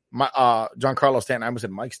my Giancarlo Stanton. I almost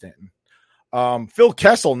said Mike Stanton. Phil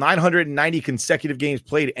Kessel, 990 consecutive games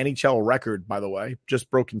played, NHL record, by the way, just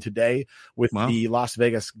broken today with the Las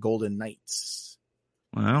Vegas Golden Knights.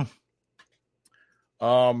 Wow.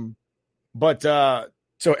 But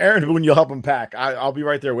so Aaron Boone, you'll help him pack. I'll be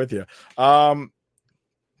right there with you.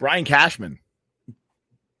 Brian Cashman.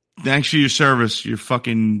 Thanks for your service. You're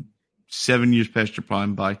fucking 7 years past your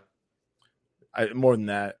prime. Bye. More than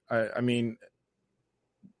that. I mean,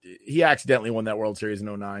 he accidentally won that World Series in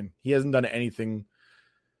 2009. He hasn't done anything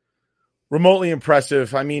remotely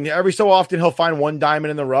impressive. I mean, every so often he'll find one diamond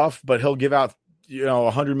in the rough, but he'll give out,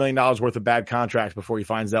 $100 million worth of bad contracts before he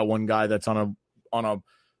finds that one guy that's on a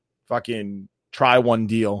fucking try one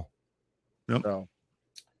deal. Yep. So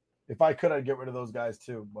if I could, I'd get rid of those guys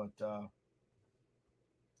too, but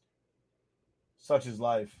such is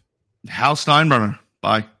life. Hal Steinbrenner.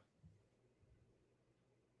 Bye.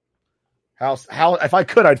 Hal, if I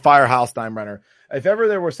could, I'd fire Hal Steinbrenner. If ever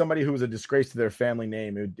there was somebody who was a disgrace to their family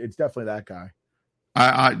name, it's definitely that guy.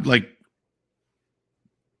 I like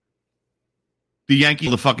the Yankee,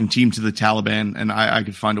 the fucking team to the Taliban, and I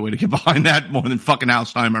could find a way to get behind that more than fucking Hal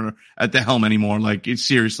Steinbrenner at the helm anymore. Like, it's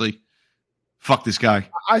seriously, fuck this guy.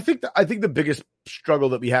 I think the biggest struggle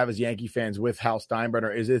that we have as Yankee fans with Hal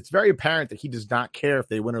Steinbrenner is it's very apparent that he does not care if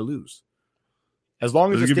they win or lose. As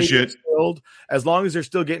long as the stadium's filled, as long as they're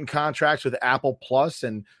still getting contracts with Apple Plus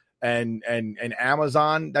and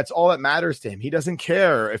Amazon, that's all that matters to him. He doesn't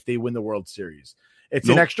care if they win the World Series. It's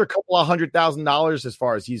an extra couple of $100,000 as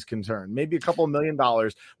far as he's concerned. Maybe a couple of $1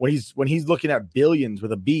 million when he's looking at billions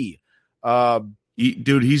with a B.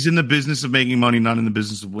 Dude, he's in the business of making money, not in the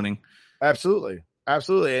business of winning. Absolutely.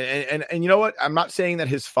 And you know what? I'm not saying that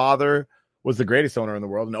his father was the greatest owner in the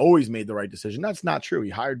world and always made the right decision. That's not true. He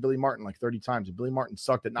hired Billy Martin like 30 times, and Billy Martin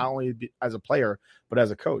sucked at not only as a player, but as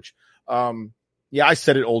a coach. Yeah, I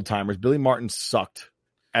said it, old timers. Billy Martin sucked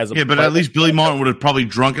as a player. But at least Billy Martin would have probably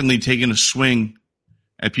drunkenly taken a swing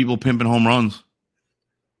at people pimping home runs.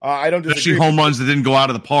 I don't disagree. Especially home runs that didn't go out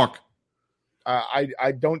of the park.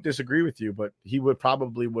 I don't disagree with you, but he would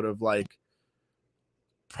have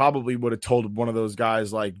probably would have told one of those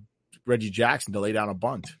guys like Reggie Jackson to lay down a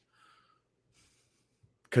bunt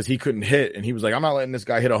because he couldn't hit. And he was like, I'm not letting this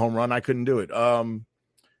guy hit a home run. I couldn't do it.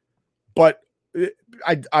 But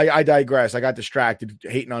I digress. I got distracted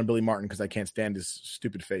hating on Billy Martin because I can't stand his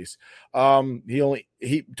stupid face.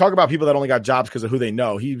 He talk about people that only got jobs because of who they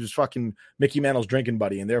know. He was fucking Mickey Mantle's drinking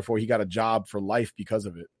buddy, and therefore he got a job for life because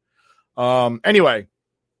of it. Anyway,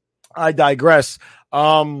 I digress.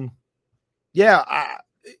 It's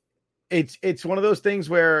one of those things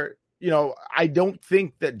where, I don't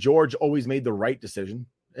think that George always made the right decision.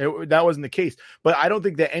 That wasn't the case, but I don't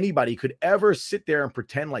think that anybody could ever sit there and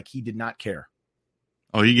pretend like he did not care.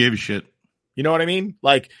 Oh, he gave a shit. You know what I mean?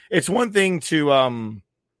 Like, it's one thing to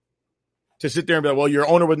sit there and be like, well, your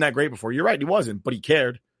owner wasn't that great before. You're right. He wasn't, but he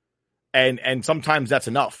cared. And sometimes that's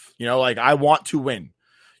enough. Like, I want to win.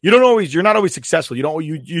 You're not always successful.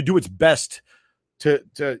 You do what's best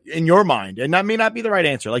to in your mind. And that may not be the right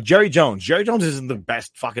answer. Like Jerry Jones. Jerry Jones isn't the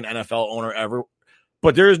best fucking NFL owner ever,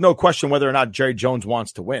 but there is no question whether or not Jerry Jones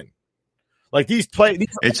wants to win. Like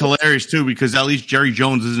it's hilarious too, because at least Jerry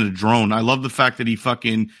Jones isn't a drone. I love the fact that he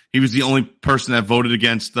was the only person that voted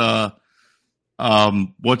against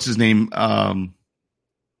what's his name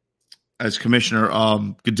as commissioner,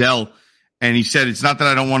 Goodell. And he said, it's not that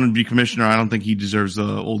I don't want him to be commissioner. I don't think he deserves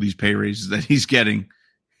all these pay raises that he's getting.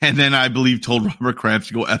 And then I believe told Robert Kraft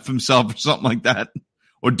to go F himself or something like that.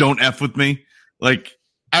 Or don't F with me. Like,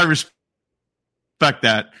 I respect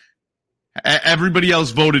that. Everybody else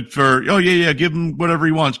voted for, give him whatever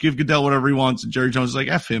he wants. Give Goodell whatever he wants. And Jerry Jones is like,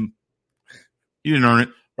 F him. He didn't earn it.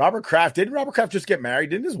 Didn't Robert Kraft just get married?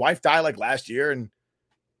 Didn't his wife die like last year? And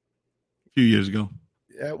a few years ago.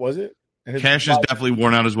 Yeah, was it? Cash has definitely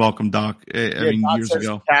worn out his welcome, Doc. Doc years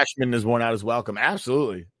ago. Cashman has worn out his welcome.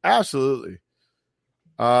 Absolutely. Absolutely.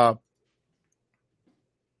 So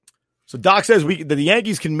Doc says that the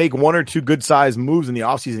Yankees can make one or two good sized moves in the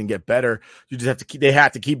offseason and get better. You just have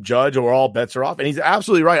to keep Judge or all bets are off. And he's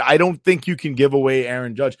absolutely right. I don't think you can give away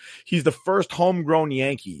Aaron Judge. He's the first homegrown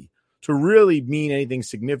Yankee to really mean anything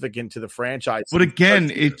significant to the franchise. But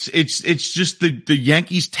again, it's just the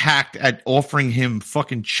Yankees tact at offering him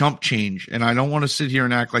fucking chump change. And I don't want to sit here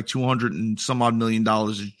and act like $200 and some odd million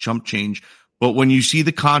is chump change. But when you see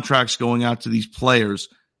the contracts going out to these players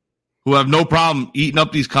who have no problem eating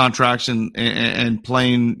up these contracts and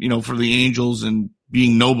playing, for the Angels and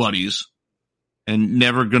being nobodies and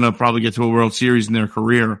never going to probably get to a World Series in their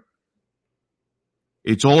career,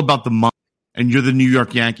 it's all about the money. And you're the New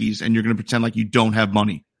York Yankees, and you're going to pretend like you don't have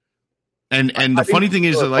money. And the funny thing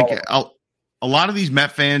is that, like, a lot of these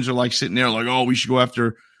Met fans are like sitting there like, oh, we should go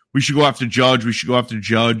after Judge. We should go after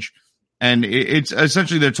Judge. And it's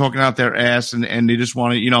essentially they're talking out their ass and they just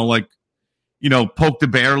want to, poke the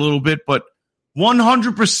bear a little bit. But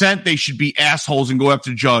 100% they should be assholes and go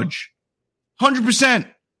after Judge. 100%.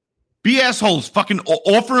 Be assholes. Fucking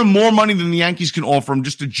offer him more money than the Yankees can offer him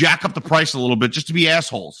just to jack up the price a little bit, just to be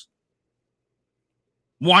assholes.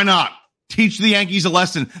 Why not? Teach the Yankees a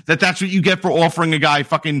lesson that's what you get for offering a guy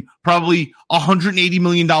fucking probably $180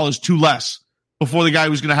 million too less before the guy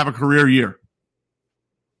was going to have a career year.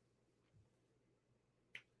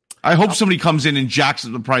 I hope somebody comes in and jacks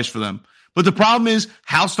up the price for them. But the problem is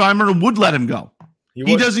Hal Steinbrenner would let him go.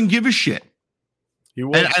 He doesn't give a shit.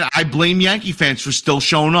 And I blame Yankee fans for still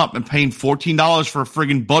showing up and paying $14 for a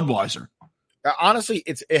friggin' Budweiser. Honestly,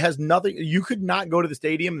 it has nothing. You could not go to the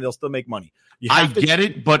stadium and they'll still make money. I get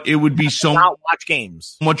it, but it would be so not watch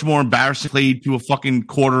games. Much more embarrassing played to a fucking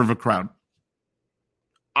quarter of a crowd.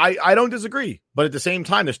 I don't disagree, but at the same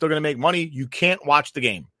time, they're still going to make money. You can't watch the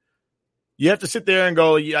game. You have to sit there and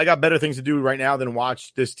go, I got better things to do right now than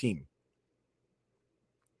watch this team.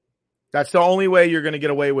 That's the only way you're going to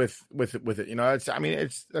get away with it.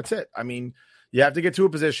 That's it. I mean, you have to get to a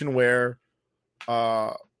position where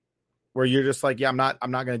you're just like, I'm not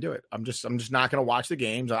going to do it. I'm just not going to watch the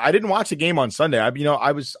games. I didn't watch the game on Sunday. I've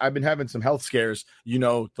been having some health scares,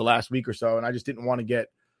 the last week or so, and I just didn't want to get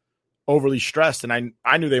overly stressed. And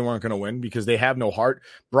I knew they weren't going to win because they have no heart.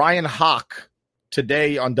 Brian Hawk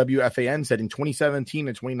today on WFAN said in 2017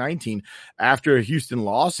 and 2019, after Houston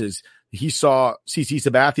losses, he saw CeCe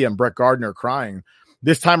Sabathia and Brett Gardner crying.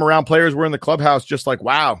 This time around, players were in the clubhouse just like,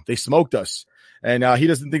 wow, they smoked us. And he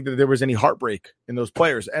doesn't think that there was any heartbreak in those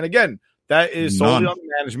players. And again, that is solely on the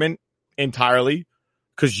management entirely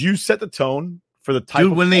because you set the tone for the type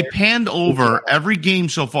of when they panned over every game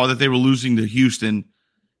so far that they were losing to Houston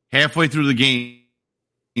halfway through the game,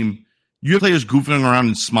 you have players goofing around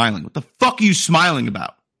and smiling. What the fuck are you smiling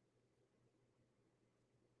about?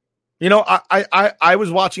 I was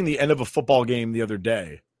watching the end of a football game the other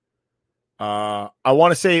day. I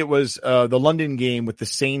want to say it was the London game with the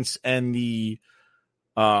Saints and the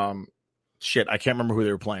I can't remember who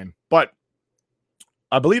they were playing, but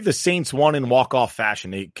I believe the Saints won in walk-off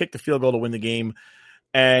fashion. They kicked the field goal to win the game,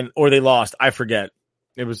 or they lost. I forget.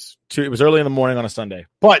 It was early in the morning on a Sunday.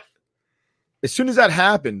 But as soon as that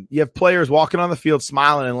happened, you have players walking on the field,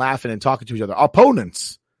 smiling and laughing and talking to each other,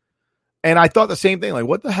 opponents. And I thought the same thing. Like,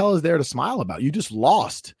 what the hell is there to smile about? You just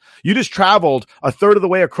lost. You just traveled a third of the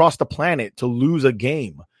way across the planet to lose a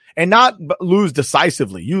game, and not lose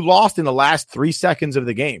decisively. You lost in the last 3 seconds of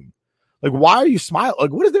the game. Like, why are you smiling?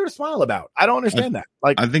 Like, what is there to smile about? I don't understand that.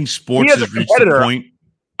 Like, I think sports has reached the point.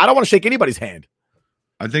 I don't want to shake anybody's hand.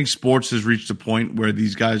 I think sports has reached a point where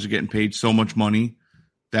these guys are getting paid so much money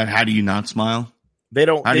that how do you not smile? They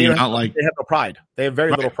don't. How do you not like? They have no pride. They have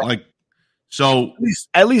very little pride. Like, so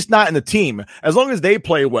at least not in the team. As long as they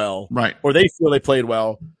play well, right, or they feel they played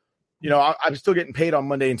well, I'm still getting paid on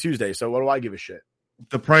Monday and Tuesday. So what do I give a shit?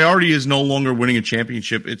 The priority is no longer winning a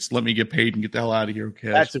championship. It's let me get paid and get the hell out of here. Okay,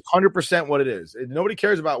 that's 100% what it is. Nobody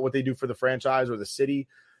cares about what they do for the franchise or the city.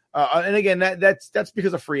 And again, that's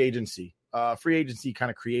because of free agency. Free agency kind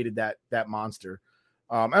of created that monster.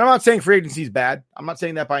 And I'm not saying free agency is bad. I'm not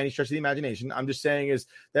saying that by any stretch of the imagination. I'm just saying is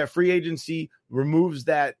that free agency removes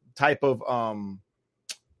that type of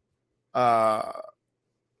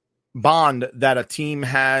bond that a team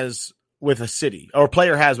has with a city or a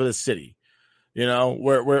player has with a city.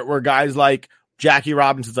 Where guys like Jackie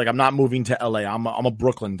Robinson's like, I'm not moving to LA. I'm a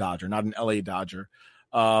Brooklyn Dodger, not an LA Dodger.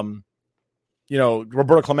 Roberto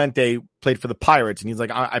Clemente played for the Pirates, and he's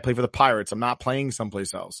like, I play for the Pirates. I'm not playing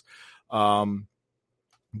someplace else.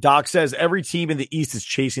 Doc says every team in the East is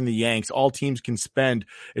chasing the Yanks. All teams can spend.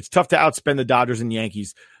 It's tough to outspend the Dodgers and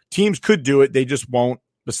Yankees. Teams could do it. They just won't.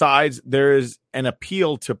 Besides, there is an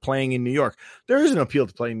appeal to playing in New York. There is an appeal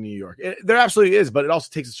to playing in New York. There absolutely is, but it also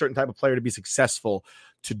takes a certain type of player to be successful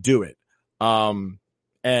to do it. And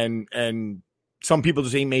some people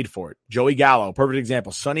just ain't made for it. Joey Gallo, perfect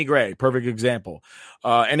example. Sonny Gray, perfect example.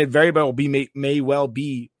 And it very well may well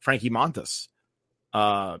be Frankie Montas,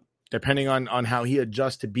 depending on how he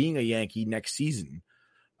adjusts to being a Yankee next season.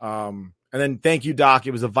 And then thank you, Doc.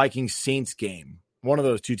 It was a Vikings-Saints game. One of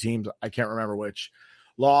those two teams, I can't remember which,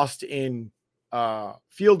 lost in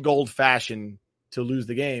field goal fashion to lose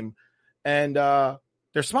the game. And they're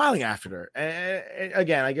smiling after it. And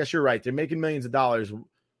again, I guess you're right. They're making millions of dollars.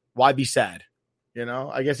 Why be sad?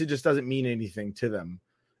 I guess it just doesn't mean anything to them,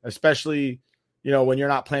 especially, when you're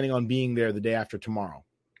not planning on being there the day after tomorrow.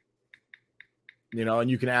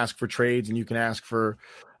 And you can ask for trades and you can ask for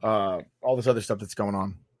all this other stuff that's going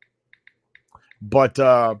on. But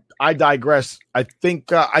I digress. I think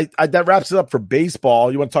that wraps it up for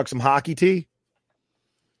baseball. You want to talk some hockey, T?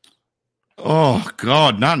 Oh,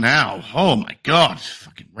 God, not now. Oh, my God.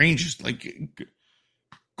 Fucking Rangers. Like,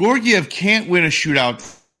 Georgiev can't win a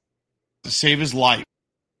shootout to save his life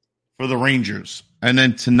for the Rangers. And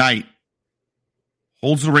then tonight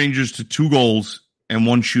holds the Rangers to 2 goals and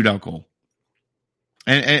 1 shootout goal.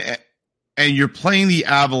 And you're playing the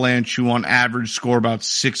Avalanche, who on average score about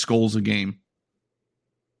 6 goals a game.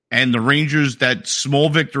 And the Rangers, that small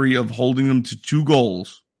victory of holding them to 2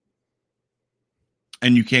 goals,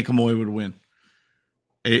 and you can't come away with a win.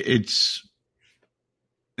 And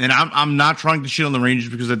I'm not trying to shit on the Rangers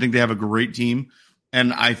because I think they have a great team,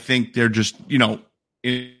 and I think they're just in a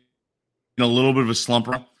little bit of a slump.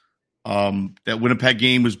 That Winnipeg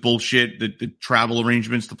game was bullshit. The travel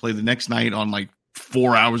arrangements to play the next night on like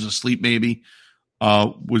 4 hours of sleep maybe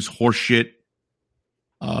was horseshit.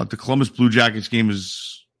 The Columbus Blue Jackets game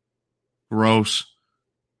is gross.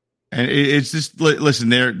 And it's just, listen,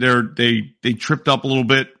 they tripped up a little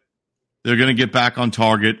bit. They're going to get back on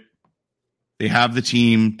target. They have the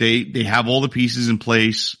team. They have all the pieces in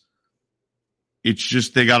place. It's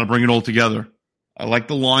just they got to bring it all together. I like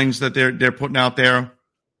the lines that they're putting out there.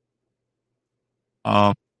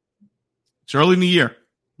 It's early in the year,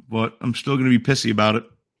 but I'm still going to be pissy about it.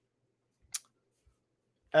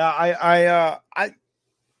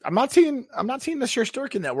 I'm not seeing the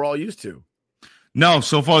Shesterkin that we're all used to. No,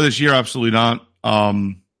 so far this year, absolutely not.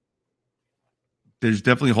 There's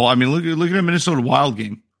definitely a hole. I mean, look at the Minnesota Wild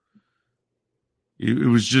game. It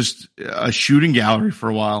was just a shooting gallery for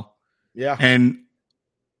a while. Yeah. And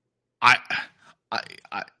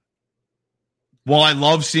while I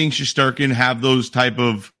love seeing Shesterkin have those type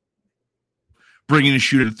of bringing a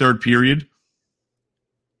shoot at the third period,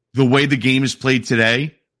 the way the game is played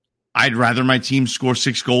today, I'd rather my team score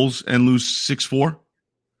 6 goals and lose 6-4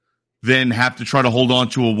 than have to try to hold on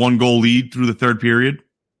to a 1-goal lead through the third period.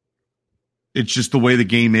 It's just the way the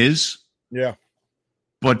game is. Yeah.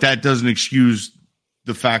 But that doesn't excuse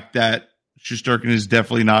the fact that Shesterkin is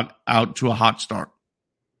definitely not out to a hot start.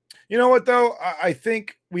 You know what, though? I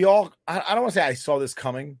think we all – I don't want to say I saw this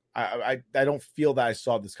coming. I don't feel that I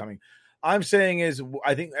saw this coming. I'm saying is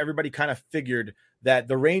I think everybody kind of figured that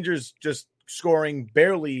the Rangers just scoring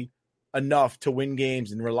barely enough to win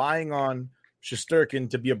games and relying on Shesterkin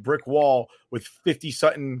to be a brick wall with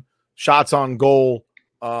 50-something shots on goal,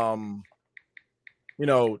 to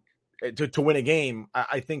win a game.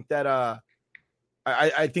 I think that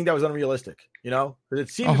I think that was unrealistic, because it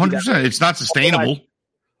seemed 100%. It's not sustainable.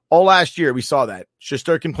 All last year we saw that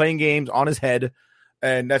Shesterkin playing games on his head,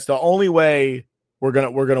 and that's the only way we're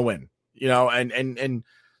gonna win. And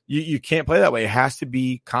you can't play that way. It has to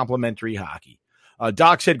be complementary hockey.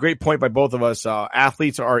 Doc said, great point by both of us.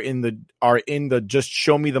 Athletes are in the just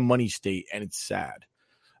show me the money state, and it's sad.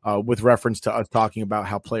 With reference to us talking about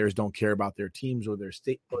how players don't care about their teams or their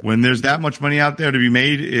state. When there's that much money out there to be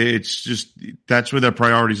made, it's just that's where their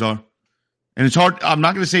priorities are. And it's hard. I'm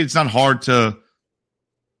not going to say it's not hard to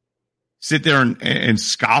sit there and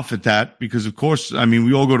scoff at that because, of course, I mean,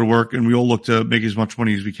 we all go to work and we all look to make as much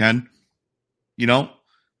money as we can.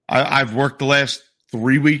 I've worked the last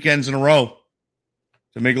 3 weekends in a row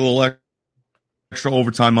to make a little extra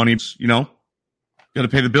overtime money. Got to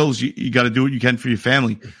pay the bills. You got to do what you can for your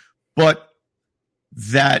family. But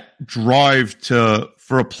that drive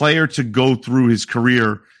for a player to go through his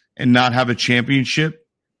career and not have a championship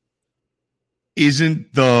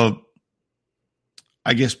isn't the,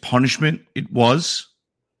 I guess, punishment it was.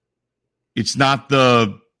 It's not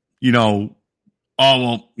the, oh,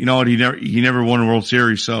 well, you know what? He never won a World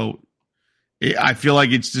Series. So I feel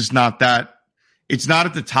like it's just not that. It's not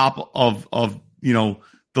at the top of the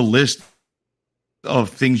list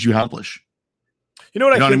of things you accomplish. You know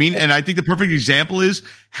what I mean? And I think the perfect example is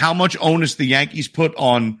how much onus the Yankees put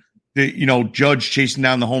on the, Judge chasing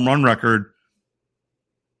down the home run record,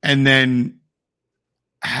 and then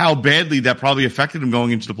how badly that probably affected him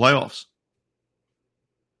going into the playoffs.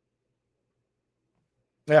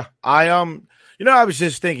 Yeah. I was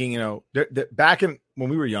just thinking, back when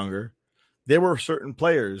we were younger, there were certain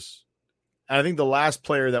players, and I think the last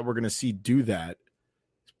player that we're going to see do that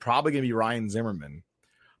is probably going to be Ryan Zimmerman.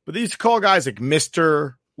 But they used to call guys like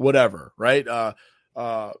Mr. Whatever, right?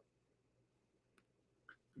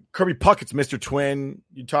 Kirby Puckett's Mr. Twin.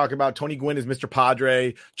 You talk about Tony Gwynn as Mr.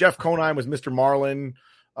 Padre. Jeff Conine was Mr. Marlin.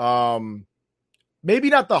 Maybe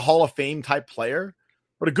not the Hall of Fame type player,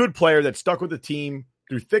 but a good player that stuck with the team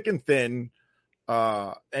through thick and thin.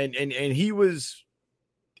 And he was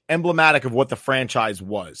emblematic of what the franchise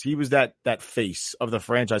was. He was that face of the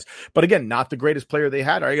franchise. But again, not the greatest player they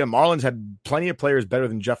had. Again, Marlins had plenty of players better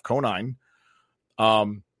than Jeff Conine.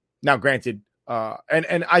 Now, granted,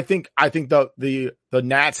 and I think the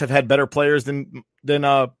Nats have had better players than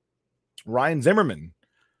Ryan Zimmerman,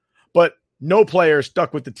 but no player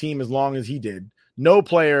stuck with the team as long as he did. No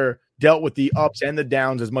player dealt with the ups and the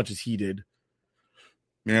downs as much as he did.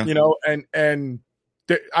 Yeah, and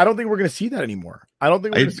I don't think we're going to see that anymore. I don't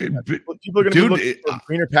think we're going to see that. People are going to be looking for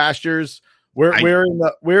greener pastures. We're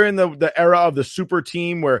in the era of the super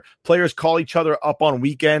team where players call each other up on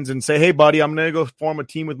weekends and say, "Hey, buddy, I'm going to go form a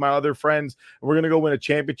team with my other friends. And we're going to go win a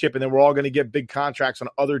championship, and then we're all going to get big contracts on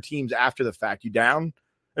other teams after the fact." You down?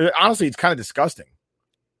 Honestly, it's kind of disgusting.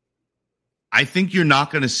 I think you're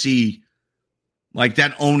not going to see like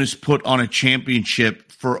that onus put on a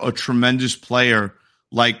championship for a tremendous player,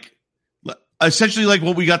 like essentially like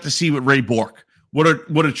what we got to see with Ray Bork. What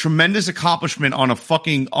a tremendous accomplishment on a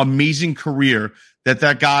fucking amazing career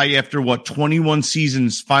that guy, after 21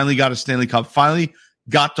 seasons, finally got a Stanley Cup, finally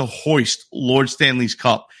got to hoist Lord Stanley's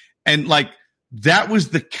Cup. And like, that was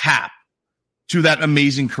the cap to that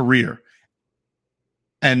amazing career.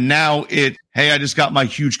 And now hey, I just got my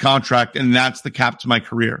huge contract and that's the cap to my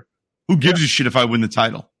career. Who gives a shit if I win the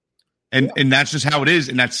title? And that's just how it is.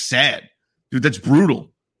 And that's sad, dude. That's brutal.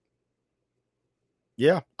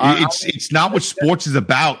 Yeah. It's not what sports is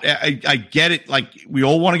about. I get it. Like, we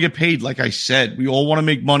all want to get paid. Like I said, we all want to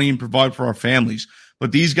make money and provide for our families,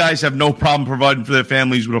 but these guys have no problem providing for their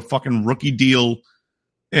families with a fucking rookie deal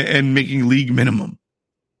and making league minimum.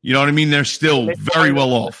 You know what I mean? They're still very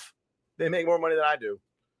well off. They make more money than I do.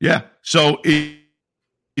 Yeah. So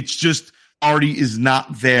it's just already is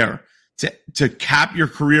not there to cap your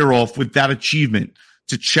career off with that achievement,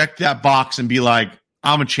 to check that box and be like,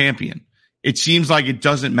 I'm a champion. It seems like it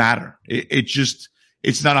doesn't matter.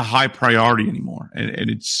 It's not a high priority anymore. And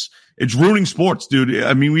it's ruining sports, dude.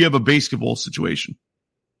 I mean, we have a basketball situation.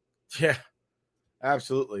 Yeah,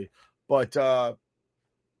 absolutely. But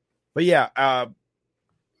yeah, I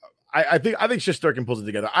think Shesterkin pulls it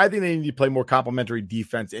together. I think they need to play more complementary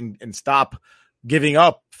defense and stop giving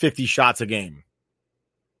up 50 shots a game.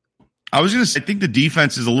 I was going to say, I think the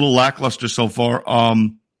defense is a little lackluster so far.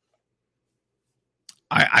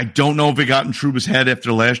 I don't know if it got in Trouba's head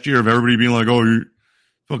after last year of everybody being like, oh, you're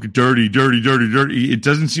fucking dirty. It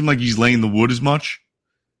doesn't seem like he's laying the wood as much.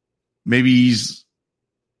 Maybe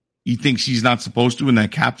he thinks he's not supposed to in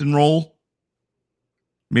that captain role.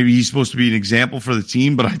 Maybe he's supposed to be an example for the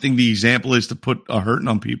team, but I think the example is to put a hurting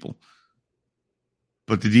on people.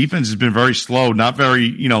 But the defense has been very slow, not very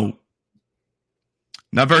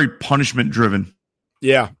punishment driven.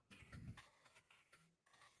 Yeah.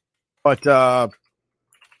 But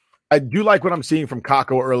I do like what I'm seeing from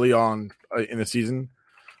Kako early on in the season.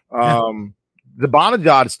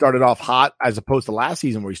 Zibanejad started off hot as opposed to last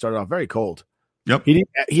season where he started off very cold. Yep.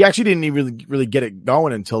 He actually didn't even really get it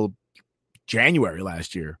going until January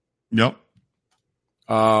last year. Yep.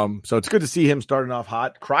 So it's good to see him starting off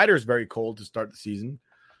hot. Kreider's very cold to start the season.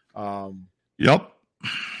 Yep.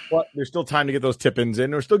 But there's still time to get those tip-ins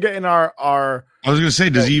in. We're still getting our I was going to say,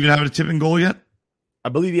 does he even have a tip-in goal yet? I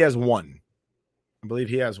believe he has one.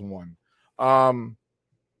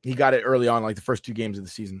 He got it early on, like the first 2 games of the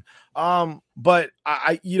season. But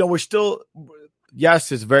we're still,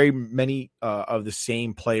 yes, it's very many of the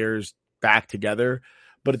same players back together.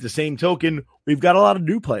 But at the same token, we've got a lot of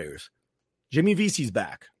new players. Jimmy Vesey's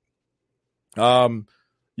back. You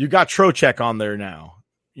got Trocheck on there now.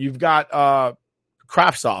 You've got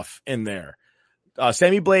Kravtsov in there.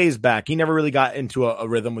 Sammy Blais back. He never really got into a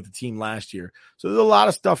rhythm with the team last year. So there's a lot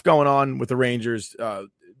of stuff going on with the Rangers.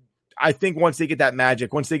 I think once they get that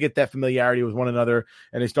magic, once they get that familiarity with one another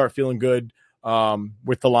and they start feeling good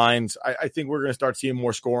with the lines, I think we're going to start seeing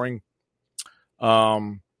more scoring.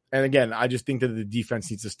 And again, I just think that the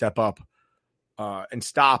defense needs to step up and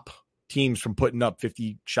stop teams from putting up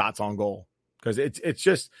 50 shots on goal because it's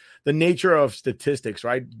just the nature of statistics,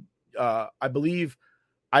 right? I believe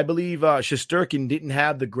Shesterkin didn't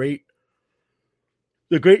have the great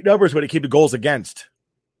numbers when it came to goals against.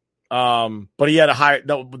 But he had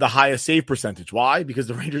the highest save percentage. Why? Because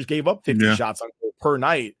the Rangers gave up 50 shots on goal per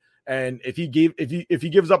night. And if he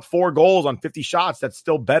gives up 4 goals on 50 shots, that's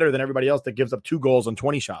still better than everybody else that gives up 2 goals on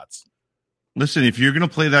 20 shots. Listen, if you're going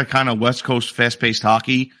to play that kind of West Coast fast-paced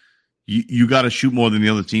hockey, you got to shoot more than the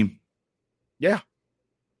other team. Yeah.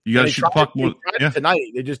 You got to shoot the puck more. Tonight,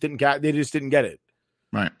 they just didn't get it.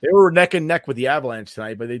 Right. They were neck and neck with the Avalanche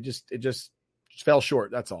tonight, but it just fell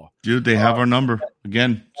short. That's all. Dude, they have our number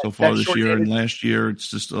again so far this year and last year. It's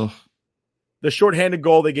just the shorthanded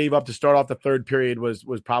goal they gave up to start off the third period was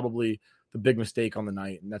probably the big mistake on the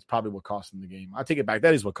night, and that's probably what cost them the game. I take it back.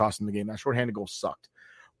 That is what cost them the game. That shorthanded goal sucked.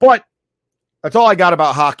 But that's all I got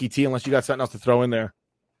about hockey, T, unless you got something else to throw in there.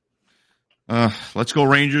 Let's go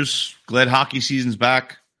Rangers. Glad hockey season's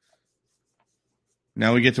back.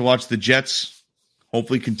 Now we get to watch the Jets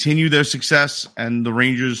hopefully continue their success and the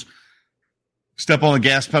Rangers step on the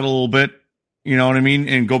gas pedal a little bit, you know what I mean,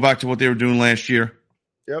 and go back to what they were doing last year.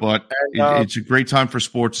 Yep. But it's a great time for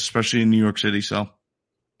sports, especially in New York City. So,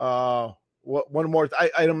 one more.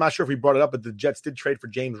 I'm not sure if we brought it up, but the Jets did trade for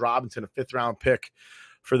James Robinson, a 5th-round pick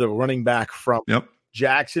for the running back from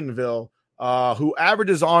Jacksonville, who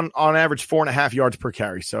averages on average 4.5 yards per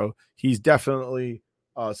carry. So he's definitely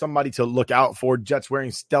somebody to look out for. Jets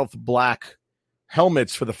wearing stealth black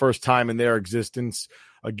helmets for the first time in their existence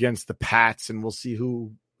against the Pats, and we'll see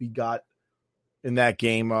who we got in that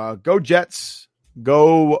game. Go Jets,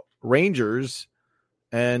 go Rangers,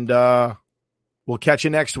 and we'll catch you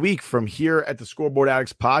next week from here at the Scoreboard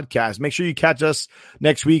Addicts podcast. Make sure you catch us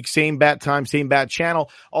next week, same bat time, same bat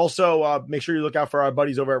channel. Also, make sure you look out for our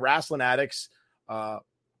buddies over at Wrestling Addicts. Matt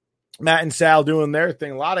and Sal doing their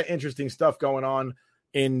thing. A lot of interesting stuff going on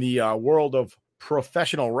in the world of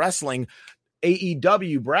professional wrestling.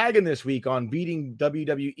 AEW bragging this week on beating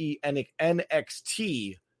WWE and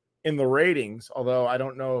NXT in the ratings, although I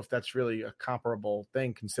don't know if that's really a comparable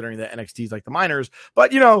thing considering that NXT is like the minors,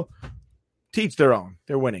 but teach their own.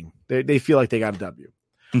 They're winning. They feel like they got a W.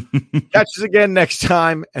 Catch us again next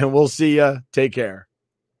time, and we'll see you. Take care.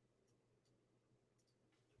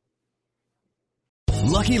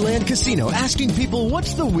 Lucky Land Casino, asking people,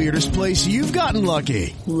 what's the weirdest place you've gotten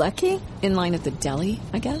lucky? Lucky? In line at the deli,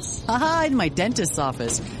 I guess? Aha, in my dentist's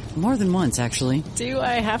office. More than once, actually. Do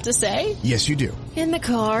I have to say? Yes, you do. In the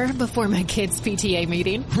car before my kids' PTA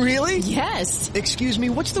meeting. Really? Yes. Excuse me,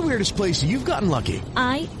 what's the weirdest place you've gotten lucky?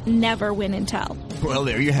 I never win and tell. Well,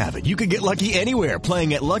 there you have it. You can get lucky anywhere,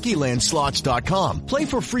 playing at LuckyLandSlots.com. Play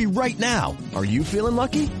for free right now. Are you feeling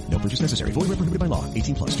lucky? No purchase necessary. Void where prohibited by law.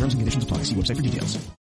 18+. Terms and conditions apply. See website for details.